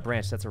is not a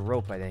branch. That's a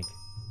rope, I think.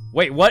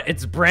 Wait, what?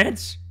 It's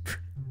branch?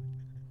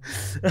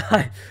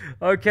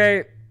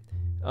 Okay.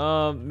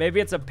 Maybe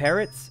it's a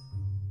parrot.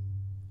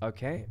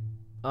 Okay.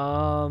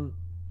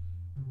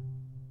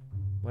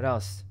 What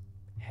else?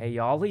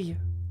 Hayali?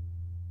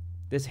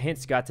 This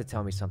hint's got to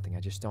tell me something.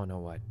 I just don't know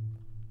what.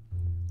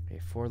 Okay,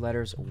 4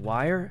 letters.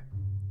 Wire.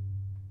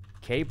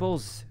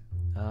 Cables.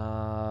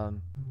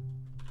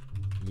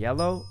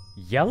 Yellow.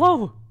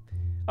 Yellow?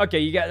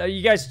 Okay, are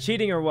you guys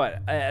cheating or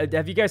what?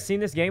 Have you guys seen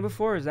this game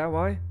before? Is that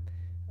why?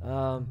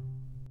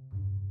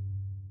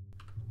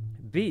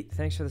 Beat.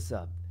 Thanks for the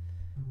sub.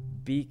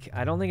 Beak.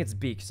 I don't think it's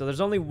beak. So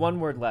there's only 1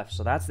 word left.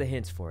 So that's the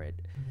hint for it.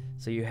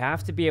 So you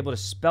have to be able to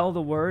spell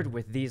the word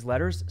with these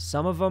letters.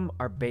 Some of them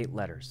are bait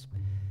letters.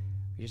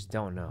 We just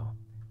don't know.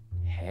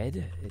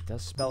 Head? It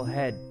does spell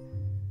head.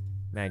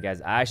 Man,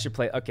 guys, I should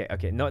play.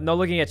 Okay. No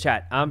looking at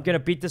chat. I'm going to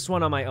beat this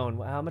one on my own.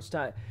 How much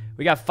time?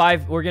 We got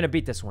 5. We're going to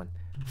beat this one.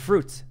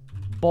 Fruit.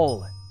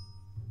 Bowl.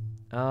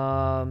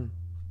 Yo,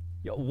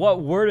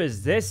 what word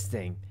is this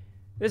thing?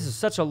 This is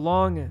such a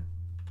long...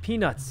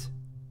 Peanuts.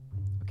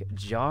 Okay,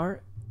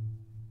 jar.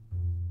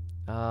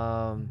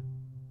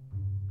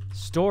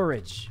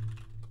 Storage.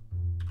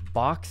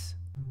 Box.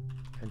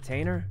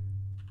 Container.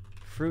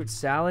 Fruit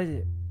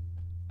salad.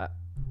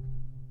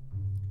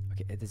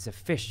 Okay, there's a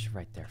fish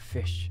right there.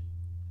 Fish.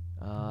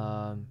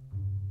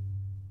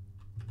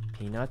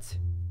 Peanut.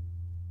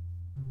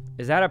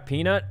 Is that a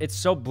peanut? It's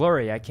so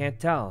blurry, I can't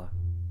tell.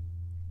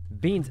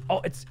 Beans. Oh,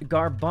 it's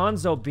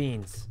garbanzo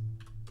beans.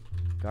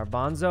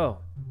 Garbanzo.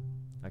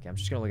 Okay, I'm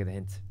just gonna look at the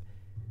hint.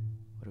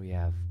 What do we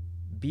have?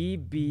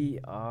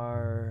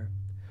 BBR.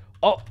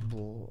 Oh,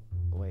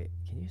 wait.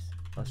 Can you?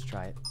 Let's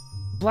try it.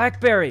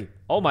 Blackberry.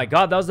 Oh my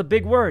god, that was a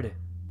big word.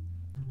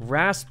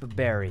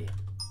 Raspberry.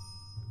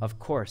 Of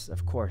course.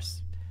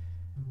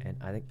 And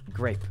I think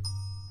grape.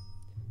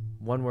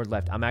 1 word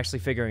left. I'm actually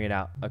figuring it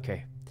out.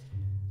 Okay.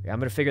 I'm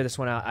gonna figure this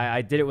one out.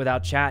 I did it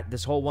without chat.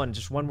 This whole one,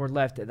 just 1 word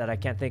left that I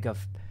can't think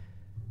of.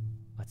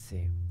 Let's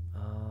see.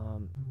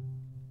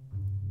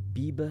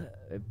 Biba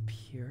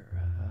pure.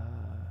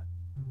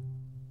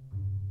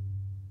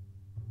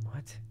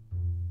 What?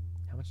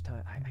 How much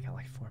time? I got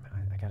like 4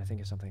 minutes. I gotta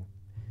think of something.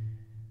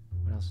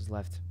 What else is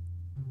left?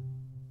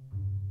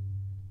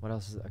 What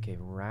else is okay?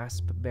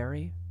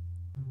 Raspberry.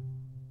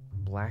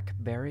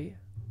 Blackberry.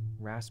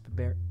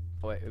 Raspberry.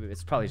 Oh, wait,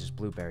 it's probably just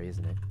blueberry,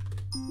 isn't it?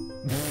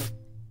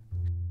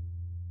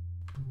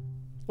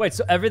 Wait,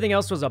 so everything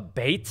else was a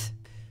bait?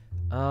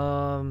 We're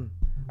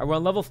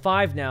on level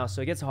 5 now,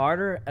 so it gets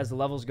harder as the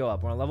levels go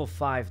up. We're on level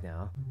 5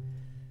 now.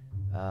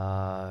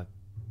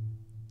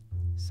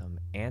 Some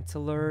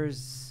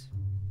antlers.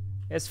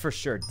 It's for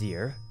sure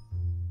deer.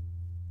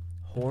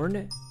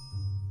 Horn.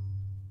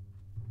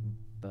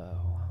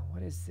 Bow.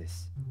 What is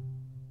this?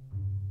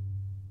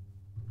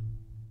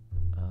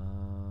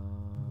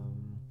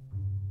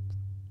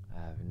 I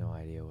have no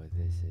idea what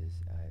this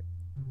is.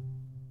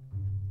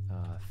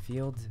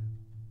 Field.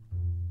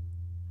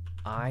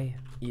 Eye.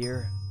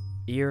 Ear.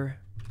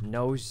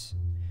 Nose.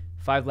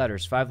 5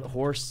 letters. 5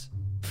 horse.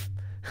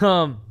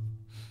 I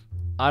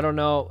don't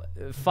know.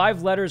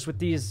 5 letters with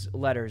these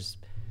letters.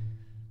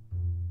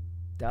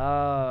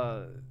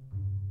 I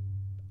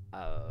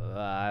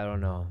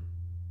don't know.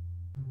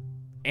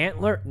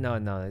 Antler?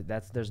 No.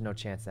 There's no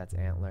chance that's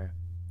antler.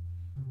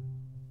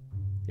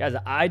 Guys,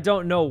 I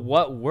don't know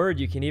what word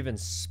you can even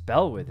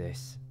spell with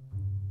this.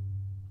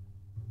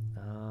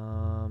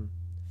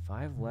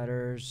 5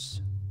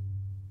 letters.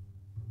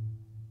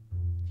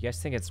 You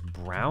guys think it's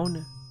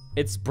brown?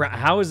 It's brown.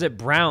 How is it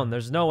brown?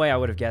 There's no way I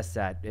would have guessed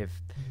that. If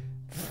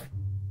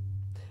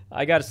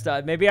I gotta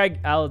stop. Maybe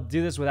I'll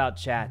do this without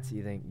chat.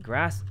 You think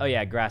grass? Oh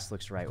yeah, grass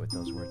looks right with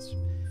those words.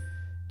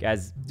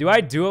 Guys, do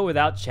I do it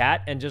without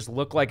chat and just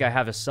look like I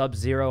have a sub-0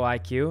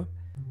 IQ?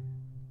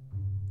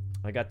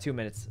 I got 2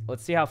 minutes.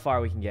 Let's see how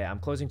far we can get. I'm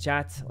closing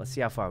chat. Let's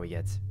see how far we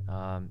get.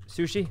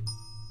 Sushi.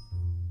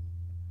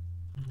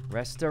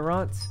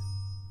 Restaurant.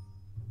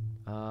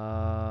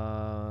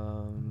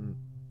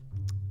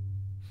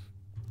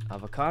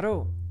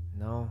 Avocado?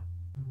 No.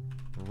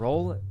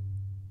 Roll.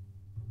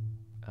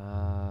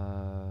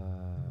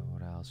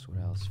 What else? What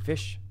else?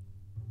 Fish.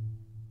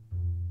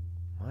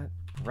 What?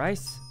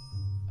 Rice?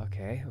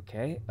 Okay,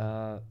 okay.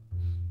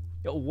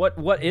 Yo,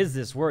 what is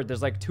this word?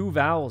 There's like 2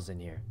 vowels in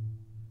here.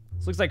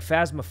 This looks like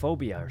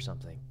phasmophobia or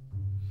something.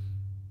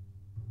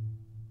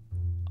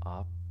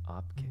 Op.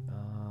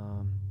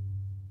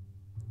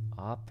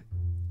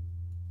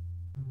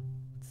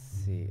 Let's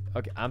see.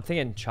 Okay, I'm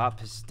thinking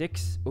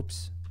chopsticks.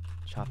 Oops.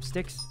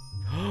 Chopsticks.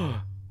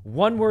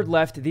 1 word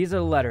left. These are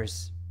the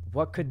letters.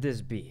 What could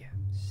this be?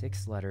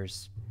 6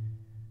 letters.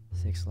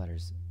 6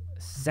 letters.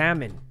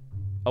 Salmon.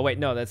 Oh, wait.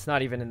 No, that's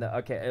not even in the...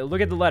 Okay,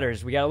 look at the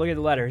letters. We gotta look at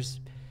the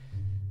letters.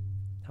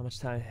 How much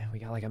time? We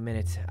got like a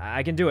minute.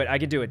 I can do it. I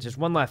can do it. Just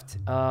 1 left.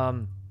 It's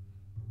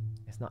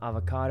not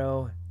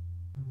avocado.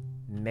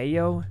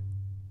 Mayo?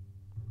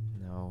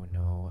 No,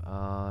 no.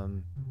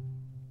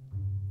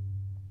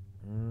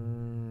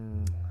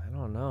 I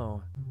don't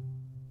know.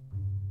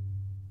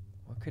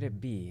 What could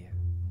it be?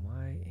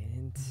 Why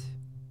isn't...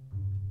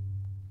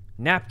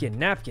 Napkin,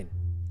 napkin.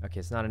 Okay,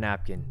 it's not a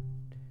napkin.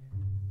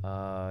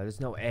 There's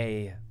no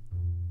A.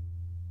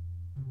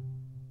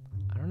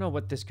 I don't know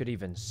what this could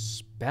even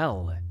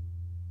spell.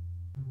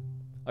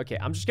 Okay,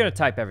 I'm just gonna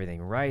type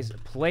everything. Rice,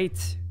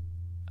 plate,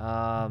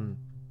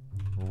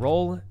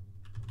 roll,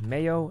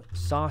 mayo,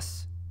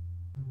 sauce,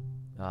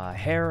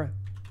 hair,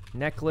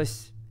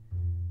 necklace,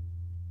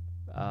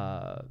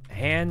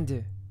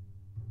 hand,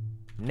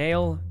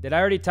 nail. Did I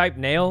already type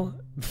nail?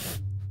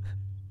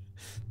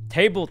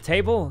 Table.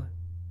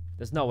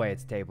 There's no way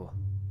it's table.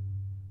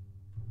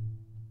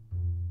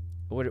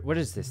 What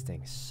is this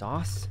thing?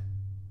 Sauce?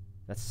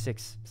 That's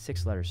 6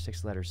 letters.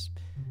 6 letters.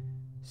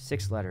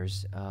 6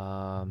 letters.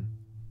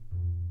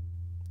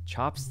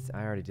 Chops?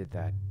 I already did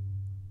that.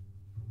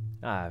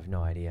 I have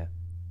no idea.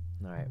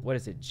 All right. What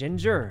is it?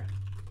 Ginger?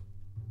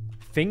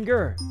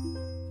 Finger?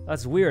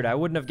 That's weird. I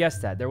wouldn't have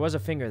guessed that. There was a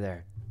finger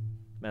there.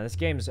 Man, this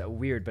game is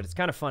weird, but it's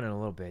kind of fun in a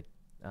little bit.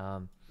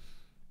 All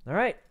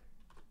right.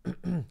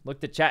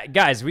 Look at chat.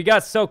 Guys, we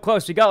got so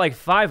close. We got like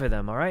 5 of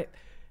them, all right?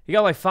 You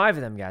got like 5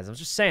 of them, guys. I'm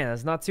just saying.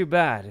 That's not too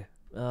bad.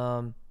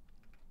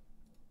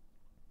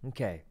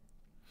 Okay.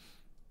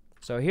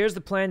 So here's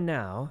the plan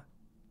now.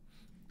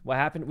 What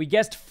happened? We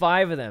guessed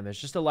 5 of them. It's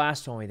just the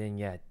last one we didn't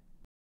get.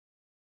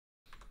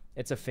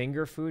 It's a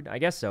finger food? I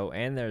guess so.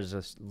 And there's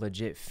a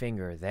legit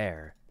finger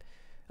there.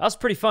 That was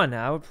pretty fun.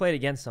 I would play it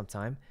again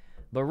sometime.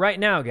 But right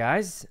now,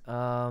 guys.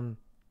 All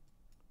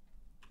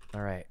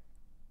right.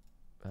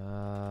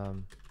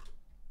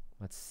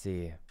 Let's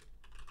see.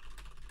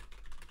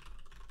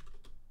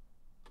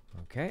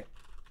 Okay.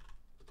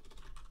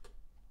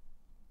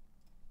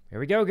 Here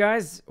we go,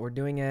 guys. We're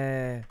doing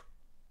a...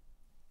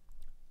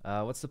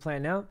 what's the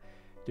plan now?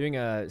 Doing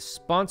a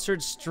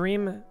sponsored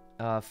stream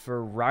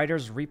for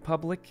Riders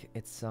Republic.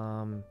 It's,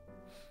 hold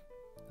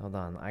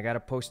on. I gotta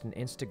post an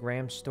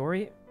Instagram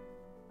story.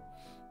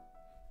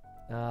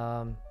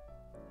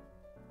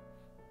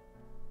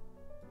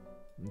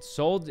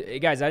 Sold. Hey,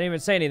 guys, I didn't even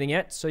say anything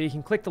yet, so you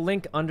can click the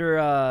link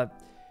under...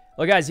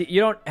 Well, guys, you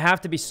don't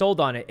have to be sold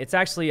on it. It's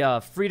actually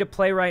free to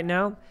play right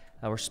now.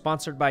 We're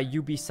sponsored by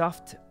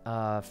Ubisoft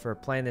for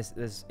playing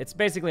this. It's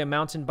basically a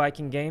mountain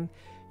biking game.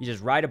 You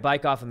just ride a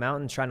bike off a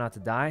mountain, try not to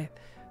die.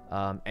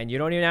 And you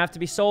don't even have to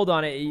be sold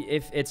on it.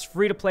 If it's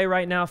free to play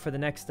right now for the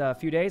next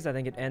few days. I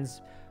think it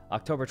ends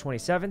October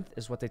 27th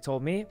is what they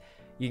told me.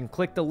 You can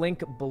click the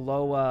link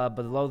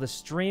below the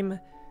stream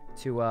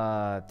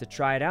to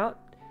try it out.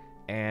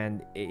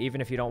 And even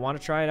if you don't want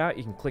to try it out,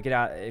 you can click it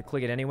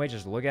anyway,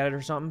 just look at it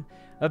or something.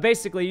 But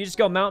basically, you just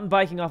go mountain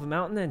biking off a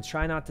mountain and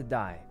try not to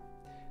die.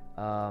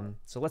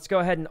 So let's go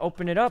ahead and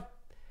open it up.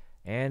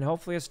 And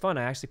hopefully it's fun.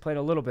 I actually played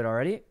a little bit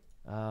already.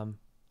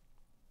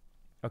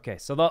 Okay,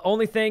 so the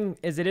only thing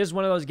is it is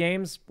one of those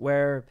games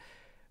where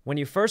when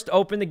you first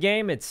open the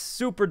game, it's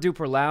super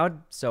duper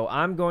loud. So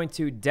I'm going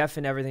to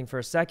deafen everything for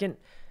a second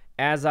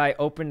as I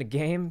open the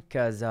game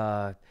because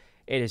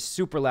it is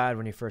super loud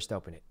when you first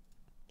open it.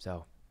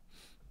 So...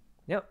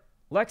 Yep.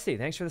 Lexi,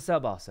 thanks for the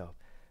sub also.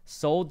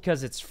 Sold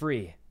because it's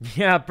free.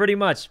 Yeah, pretty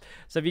much.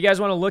 So if you guys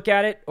want to look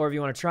at it or if you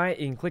want to try it,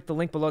 you can click the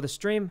link below the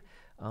stream.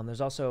 There's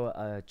also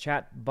a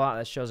chat bot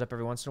that shows up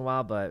every once in a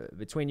while, but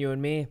between you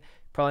and me,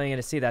 probably ain't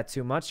going to see that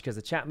too much because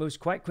the chat moves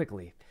quite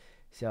quickly.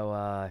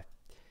 So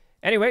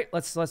anyway,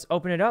 let's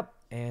open it up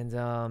and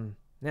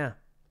yeah.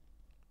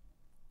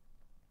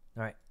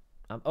 All right.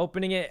 I'm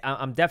opening it.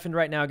 I'm deafened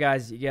right now,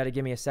 guys. You got to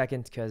give me a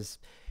second because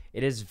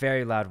it is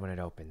very loud when it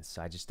opens.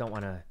 So I just don't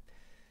want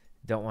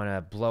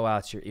to blow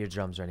out your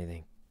eardrums or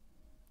anything.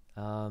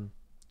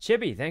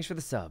 Chibi, thanks for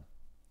the sub.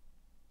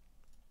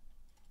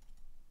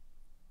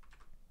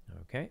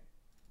 Okay.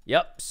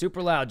 Yep,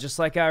 super loud, just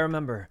like I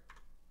remember.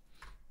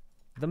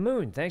 The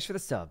Moon, thanks for the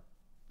sub.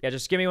 Yeah,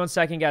 just give me 1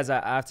 second, guys.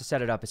 I have to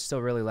set it up. It's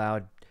still really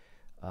loud,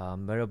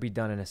 but it'll be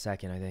done in a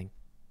second, I think.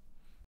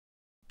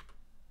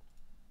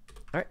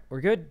 All right,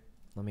 we're good.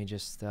 Let me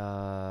just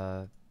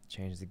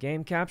change the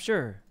game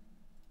capture.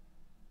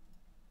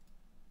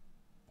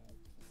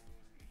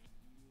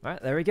 All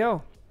right, there we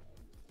go.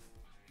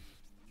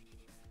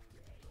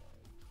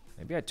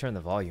 Maybe I'd turn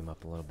the volume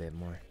up a little bit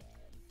more.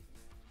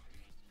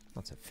 Oh,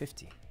 it's at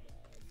 50.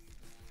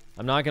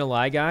 I'm not gonna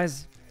lie,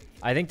 guys.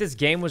 I think this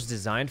game was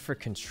designed for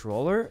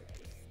controller,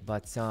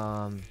 but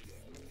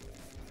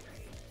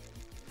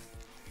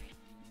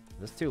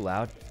this too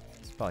loud.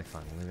 It's probably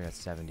fine. We'll leave it at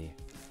 70.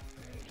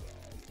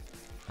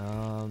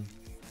 All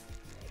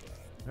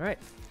right.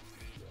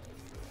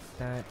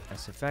 That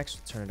SFX.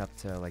 We'll turn it up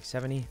to like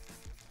 70.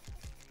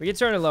 We can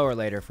turn it lower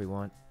later if we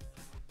want.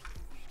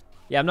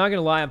 Yeah, I'm not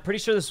gonna lie. I'm pretty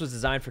sure this was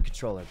designed for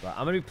controller, but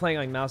I'm gonna be playing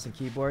on mouse and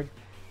keyboard.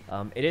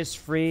 It is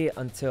free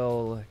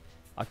until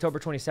October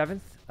 27th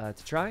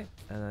to try,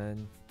 and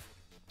then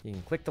you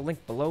can click the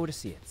link below to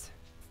see it.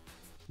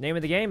 Name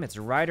of the game, it's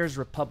Riders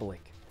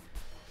Republic.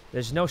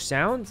 There's no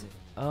sound.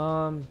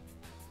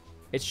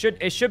 It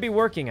should be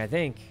working, I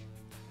think.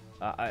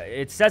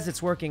 It says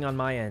it's working on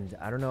my end.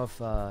 I don't know if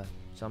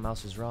something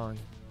else is wrong.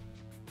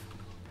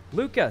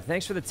 Luca,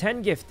 thanks for the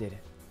 10 gifted.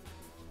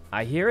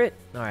 I hear it.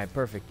 All right,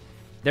 perfect.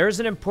 There's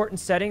an important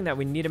setting that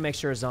we need to make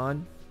sure is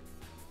on.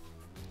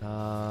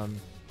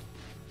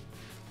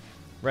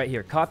 Right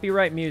here,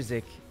 copyright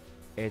music,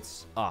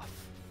 it's off.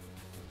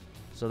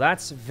 So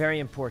that's very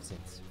important.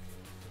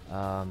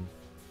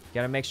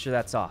 Gotta make sure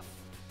that's off.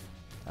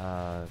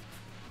 But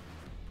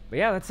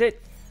yeah, that's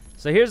it.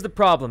 So here's the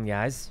problem,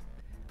 guys.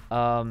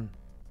 I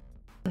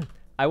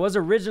was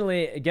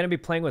originally gonna be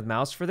playing with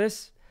mouse for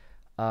this,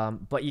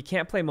 but you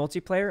can't play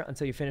multiplayer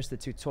until you finish the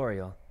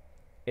tutorial.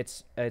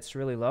 It's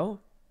really low.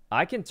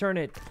 I can turn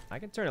it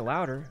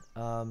louder.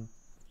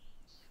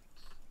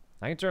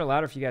 I can turn it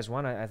louder if you guys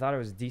want. I thought it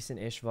was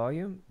decent-ish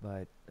volume,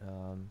 but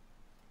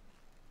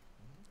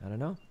I don't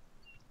know.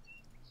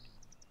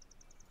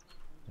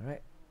 All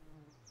right.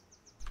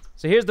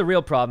 So here's the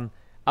real problem.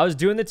 I was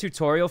doing the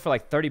tutorial for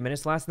like 30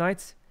 minutes last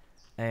night,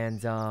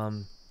 and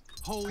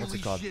what's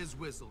it called?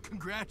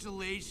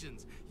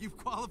 Congratulations. You've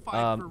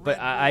qualified for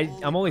but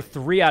I'm only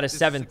 3 out of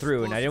 7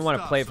 through, and I didn't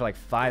want to play it for like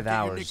 5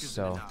 hours.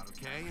 So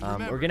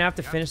we're gonna have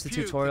to finish the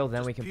tutorial,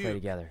 then we can play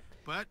together.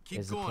 But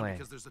keep going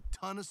because there's a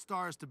ton of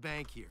stars to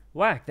bank here.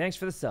 Whack, thanks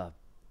for the sub.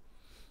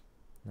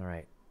 All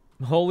right.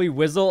 Holy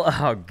Whizzle.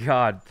 Oh,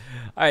 God.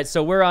 All right,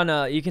 so we're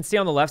on, you can see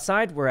on the left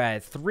side, we're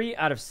at 3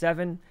 out of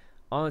 7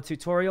 on the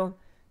tutorial.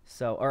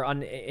 So, or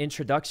on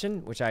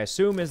introduction, which I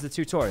assume is the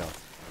tutorial.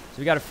 So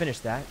we got to finish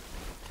that.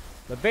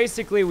 But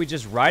basically, we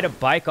just ride a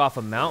bike off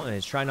a mountain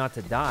and try not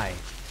to die.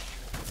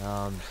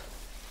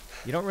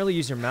 You don't really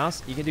use your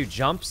mouse. You can do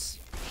jumps.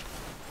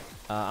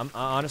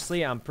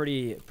 Honestly, I'm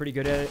pretty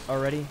good at it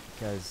already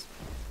because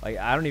like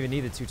I don't even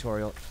need the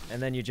tutorial. And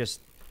then you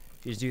just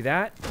do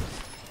that,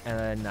 and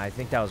then I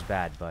think that was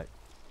bad. But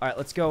all right,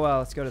 let's go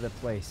to the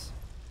place.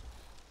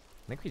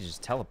 I think we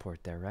just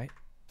teleport there, right?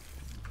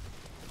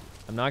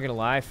 I'm not gonna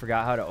lie, I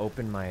forgot how to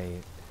open my.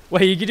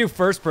 Wait, you can do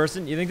first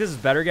person. You think this is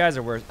better, guys,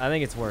 or worse? I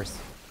think it's worse.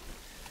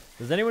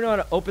 Does anyone know how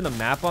to open the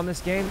map on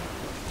this game?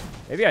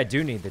 Maybe I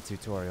do need the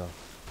tutorial.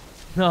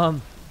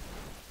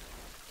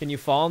 Can you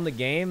fall in the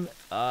game?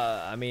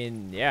 I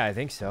mean, yeah, I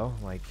think so.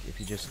 Like, if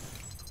you just...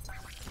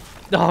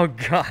 Oh,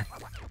 God.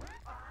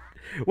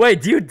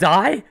 Wait, do you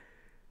die?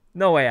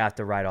 No way I have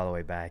to ride all the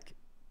way back.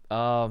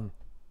 I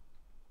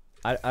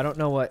don't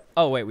know what...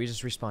 Oh, wait, we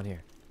just respawn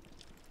here.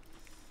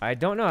 I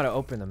don't know how to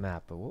open the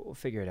map, but we'll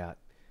figure it out.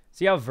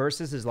 See how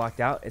Versus is locked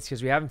out? It's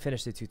because we haven't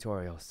finished the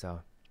tutorial,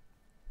 so...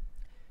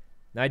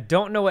 Now, I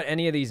don't know what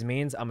any of these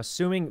means. I'm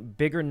assuming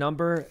bigger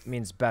number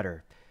means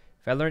better.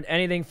 If I learned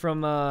anything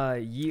from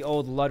ye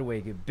old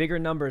Ludwig, bigger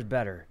number is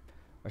better.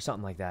 Or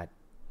something like that.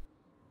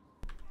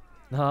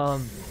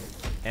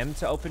 M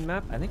to open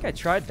map? I think I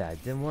tried that.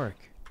 It didn't work.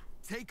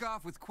 Take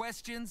off with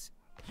questions.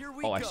 Here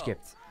we go. I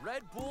skipped.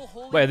 Red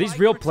Bull wait, are these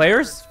real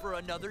players?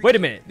 Wait a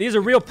minute. These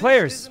are real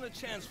players.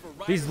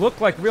 These look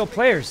like real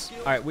players.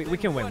 All right, we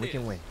can win. We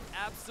can win.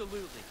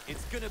 Absolutely.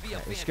 It's going to be a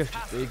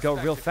fantastic we go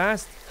real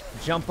fast.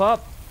 Jump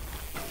up.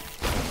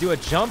 Do a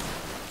jump.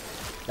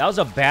 That was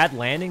a bad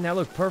landing. That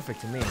looked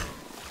perfect to me.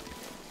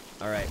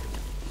 All right.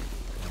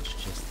 Let's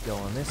just go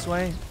on this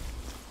way.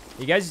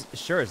 You guys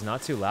sure it's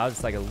not too loud?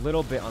 It's like a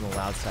little bit on the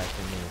loud side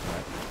for me,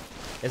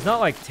 but it's not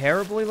like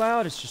terribly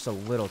loud. It's just a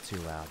little too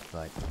loud,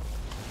 but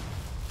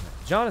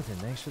Jonathan,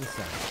 thanks for the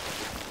sub.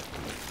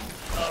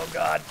 Oh,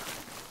 God.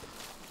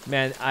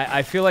 Man,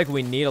 I feel like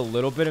we need a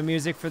little bit of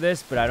music for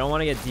this, but I don't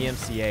want to get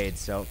DMCA'd,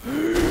 so...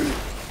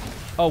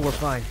 Oh, we're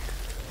fine.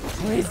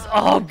 Please.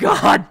 Oh,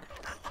 God.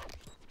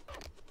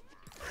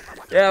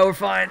 Yeah, we're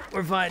fine.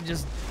 We're fine.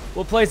 Just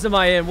we'll place him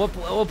in.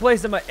 We'll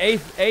place him at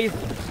eighth.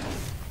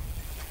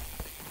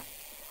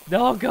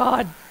 Oh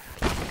God.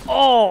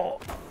 Oh,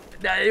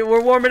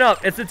 we're warming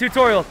up. It's a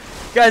tutorial,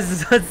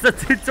 guys. It's a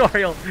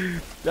tutorial.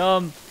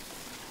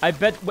 I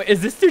bet. Wait,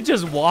 is this dude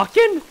just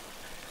walking?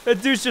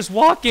 That dude's just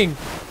walking.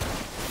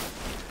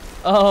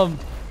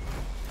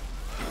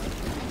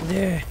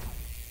 Yeah.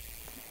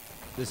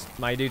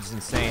 My dude's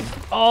insane.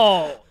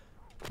 Oh,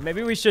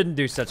 maybe we shouldn't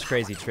do such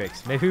crazy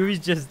tricks. Maybe we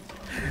just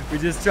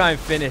try and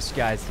finish,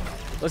 guys.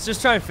 Let's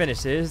just try and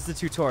finish. It is the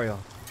tutorial.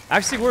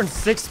 Actually, we're in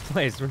 6th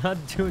place. We're not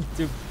doing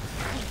too.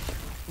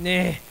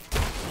 Nah.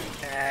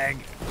 Ag.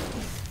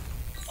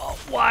 Oh,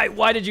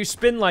 why did you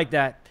spin like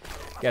that,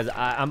 guys?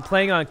 I'm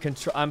playing on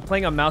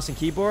mouse and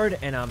keyboard,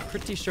 and I'm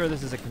pretty sure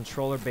this is a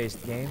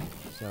controller-based game.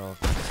 So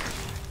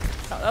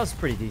that was a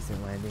pretty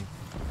decent landing.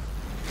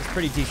 It's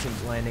pretty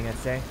decent landing, I'd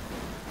say.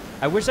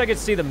 I wish I could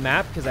see the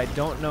map because I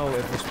don't know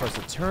if we're supposed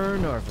to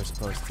turn or if we're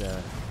supposed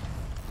to.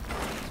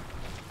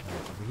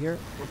 Over here,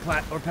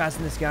 we're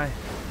passing this guy.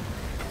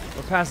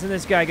 We're passing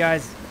this guy,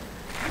 guys.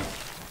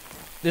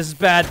 This is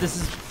bad. This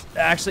is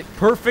actually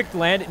perfect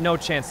land. No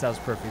chance that was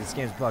perfect. This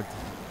game's bugged.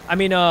 I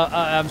mean,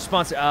 I'm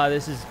sponsored.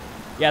 This is,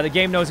 yeah, the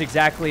game knows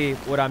exactly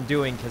what I'm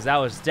doing because that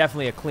was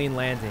definitely a clean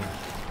landing.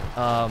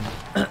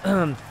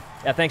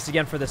 Yeah, thanks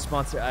again for the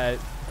sponsor.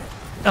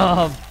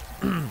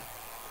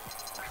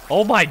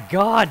 Oh my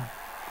God.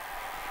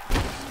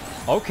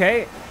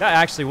 Okay, that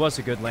actually was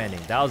a good landing.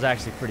 That was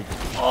actually pretty good.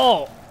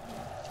 Oh,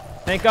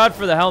 thank God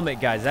for the helmet,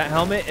 guys. That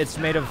helmet, it's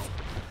made of.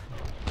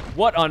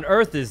 What on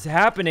earth is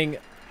happening?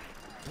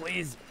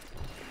 Please.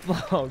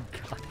 Oh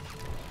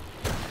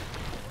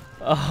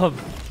God.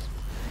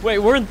 Wait,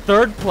 we're in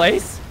 3rd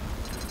place?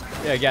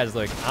 Yeah, guys,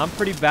 look, I'm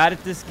pretty bad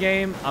at this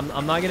game.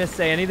 I'm not gonna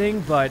say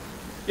anything, but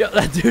yo,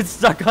 that dude's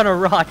stuck on a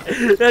rock.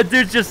 That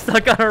dude's just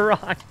stuck on a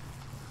rock.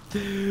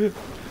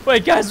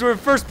 Wait, guys, we're in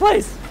 1st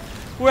place.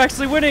 We're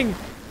actually winning.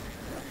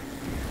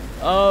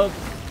 We're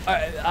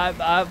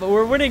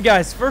winning,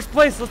 guys. 1st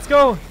place. Let's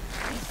go.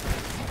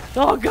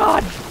 Oh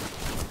God.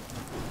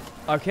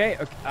 Okay.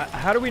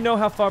 How do we know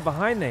how far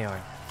behind they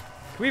are?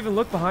 Can we even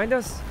look behind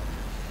us?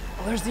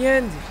 Oh, there's the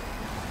end.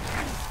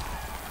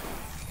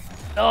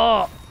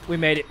 Oh, we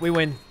made it. We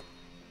win.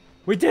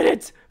 We did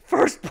it.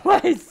 1st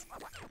place.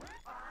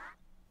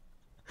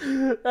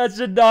 That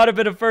should not have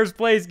been a 1st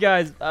place,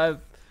 guys. All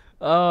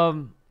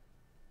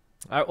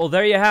right, well,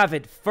 there you have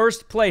it.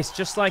 1st place,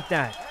 just like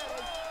that.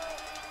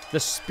 The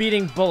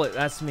speeding bullet,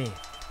 that's me.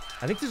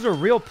 I think these are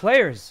real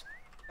players.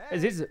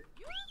 These are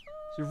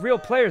real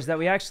players that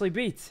we actually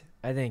beat,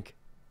 I think.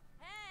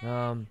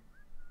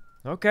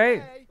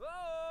 Okay.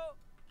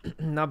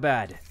 Not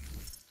bad.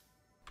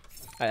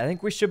 I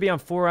think we should be on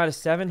 4 out of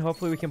 7.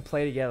 Hopefully we can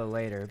play together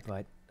later,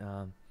 but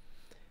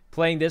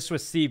playing this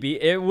with CB,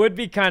 it would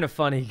be kind of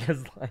funny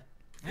because like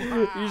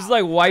you just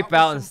like wipe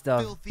out and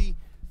stuff.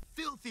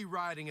 Filthy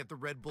riding at the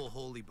Red Bull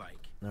Holy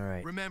Bike. All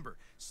right. Remember,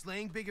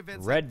 slaying big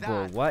events Red like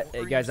Bull, that what?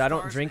 Hey, guys, I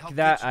don't drink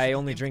that. I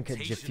only drink a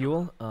J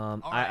Fuel.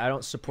 I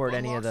don't support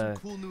any of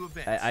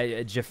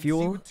the J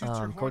Fuel.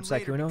 Code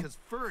Sykkuno.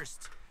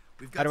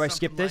 How do I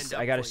skip this?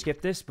 I gotta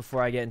skip this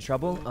before I get in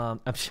trouble. I'm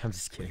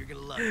just kidding. You're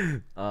gonna love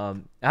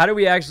it. How do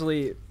we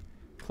actually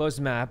close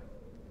the map?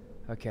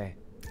 Okay.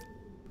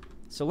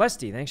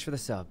 Celeste, thanks for the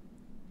sub.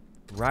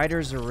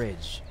 Riders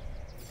Ridge.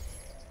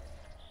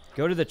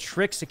 Go to the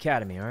Tricks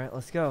Academy. All right,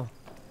 let's go.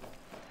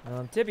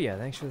 Tibia,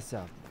 thanks for the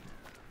sub.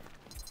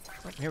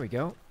 Oh, here we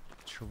go.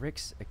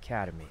 Tricks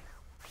Academy.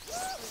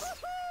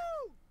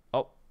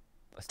 Oh,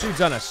 this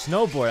dude's on a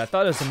snowboard. I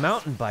thought it was a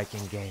mountain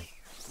biking game.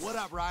 What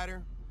up,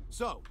 Ryder?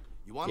 So,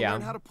 you want to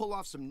learn how to pull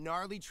off some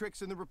gnarly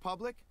tricks in the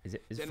Republic? Is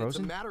it then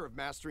frozen? It's a matter of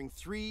mastering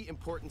 3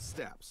 important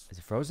steps. Is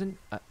it frozen?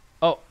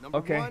 Oh, Number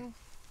okay. 1,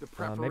 the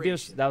preparation. Maybe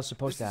that was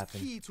supposed to happen.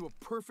 This is key to a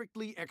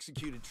perfectly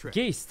executed trick.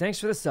 Geese, thanks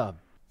for the sub.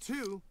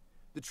 2,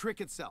 the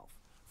trick itself.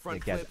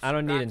 Front Guys, flips, I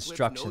don't need back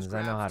instructions. flips,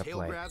 I know how to tail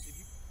play.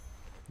 grabs.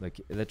 Look,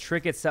 the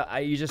trick itself,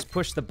 you just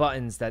push the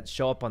buttons that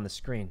show up on the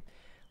screen.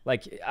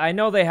 Like, I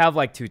know they have,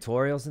 like,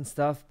 tutorials and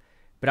stuff,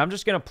 but I'm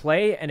just going to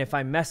play, and if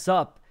I mess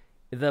up,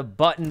 the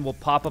button will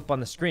pop up on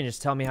the screen.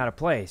 Just tell me how to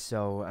play.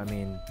 So, I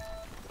mean...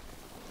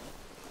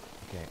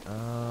 Okay,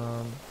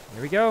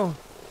 here we go.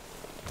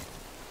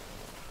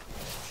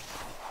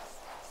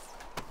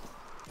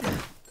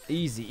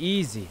 Easy,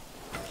 easy.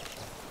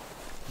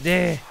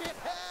 There.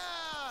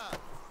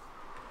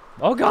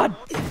 Oh, God.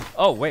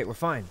 Oh, wait, we're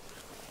fine.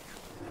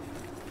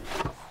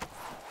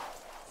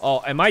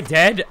 Oh, am I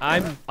dead?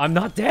 I'm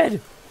not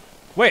dead.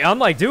 Wait, I'm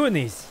like doing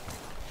these.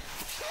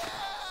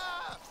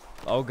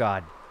 Oh,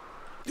 God.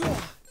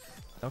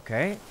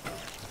 Okay.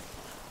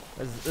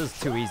 This is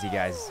too easy,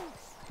 guys.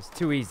 It's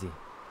too easy.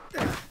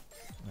 All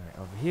right,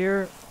 over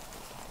here.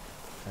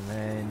 And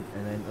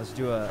then let's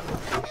do a...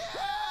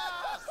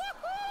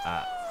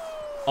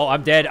 oh,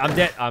 I'm dead. I'm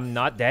dead. I'm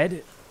not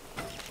dead.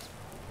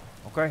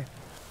 Okay.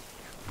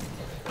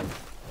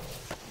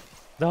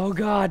 Oh,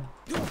 God.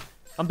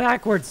 I'm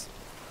backwards.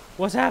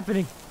 What's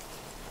happening?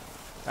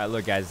 All right,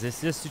 look, guys.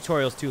 This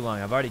tutorial's too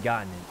long. I've already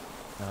gotten it.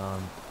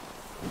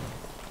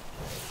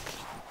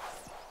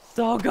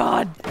 Oh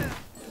god.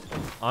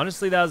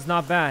 Honestly, that was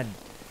not bad.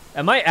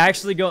 Am I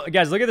actually going?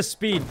 Guys, look at the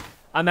speed.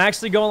 I'm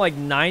actually going like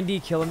 90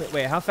 kilometers.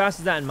 Wait, how fast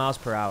is that in miles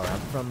per hour? I'm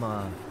from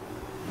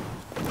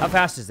how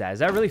fast is that? Is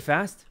that really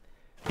fast?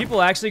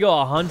 People actually go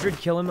 100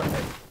 kilometers.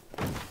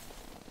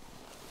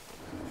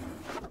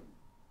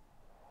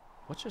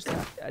 What's just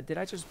that? Did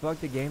I just bug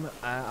the game?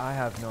 I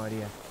have no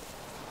idea.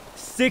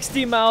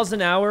 60 miles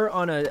an hour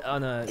on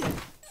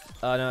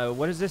a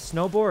what is this,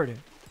 snowboard?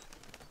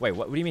 Wait,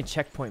 what do you mean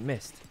checkpoint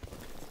missed?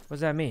 What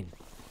does that mean?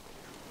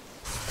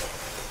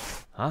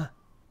 Huh?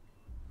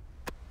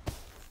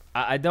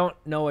 I don't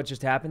know what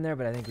just happened there,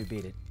 but I think we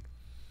beat it.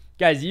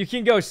 Guys, you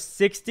can go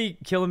 60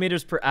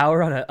 kilometers per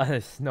hour on a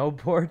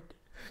snowboard.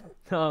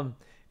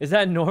 Is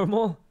that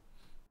normal?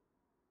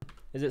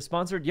 Is it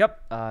sponsored?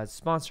 Yep, it's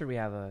sponsored. We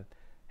have a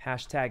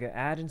hashtag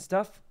ad and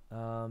stuff.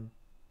 All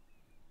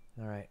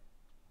right.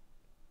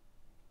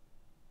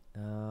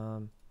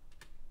 All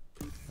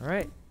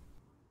right.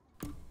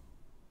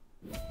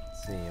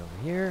 Let's see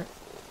over here.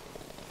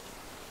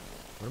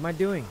 What am I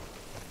doing?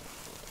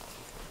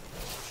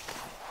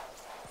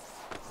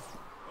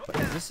 What,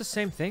 is this the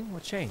same thing?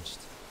 What changed?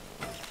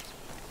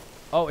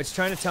 Oh, it's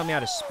trying to tell me how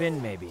to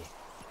spin, maybe.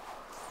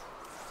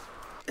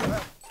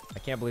 I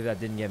can't believe that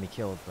didn't get me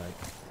killed,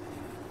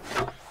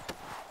 but...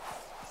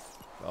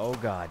 Oh,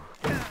 God.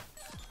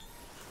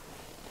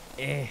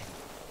 Eh.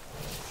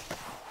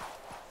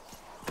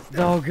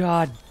 Oh,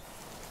 God.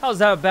 How's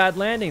that a bad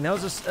landing?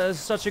 That was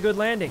such a good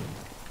landing.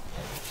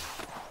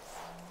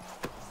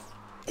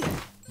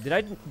 Did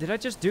I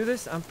just do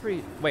this? I'm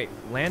pretty... Wait,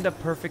 land a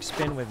perfect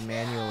spin with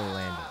manually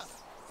landing.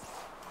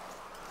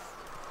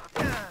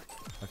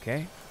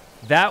 Okay.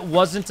 That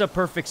wasn't a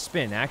perfect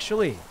spin,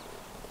 actually.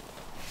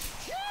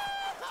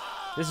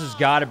 This has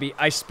got to be...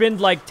 I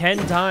spinned like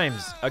 10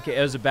 times. Okay,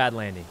 it was a bad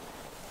landing.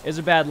 It was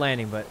a bad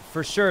landing, but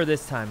for sure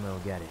this time we'll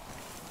get it.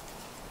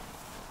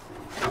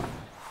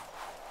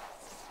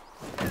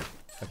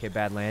 Okay,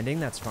 bad landing.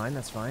 That's fine.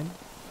 That's fine.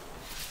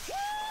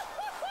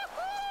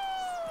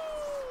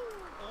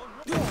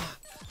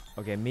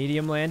 Okay,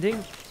 medium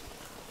landing.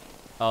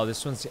 Oh,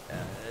 this one's...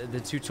 the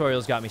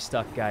tutorial's got me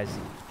stuck, guys.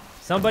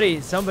 Somebody...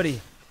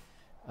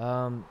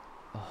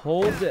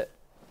 hold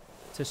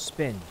to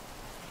spin.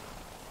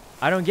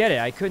 I don't get it.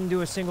 I couldn't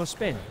do a single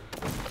spin.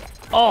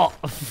 Oh!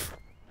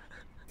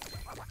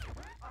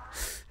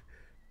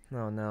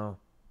 Oh, no.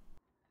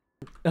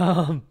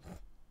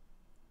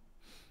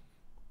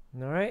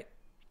 Alright.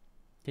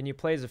 Can you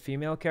play as a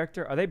female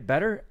character? Are they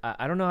better?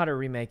 I don't know how to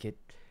remake it.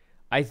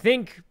 I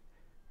think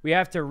we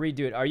have to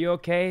redo it. Are you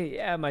okay?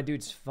 Yeah, my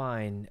dude's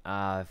fine.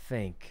 I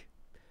think.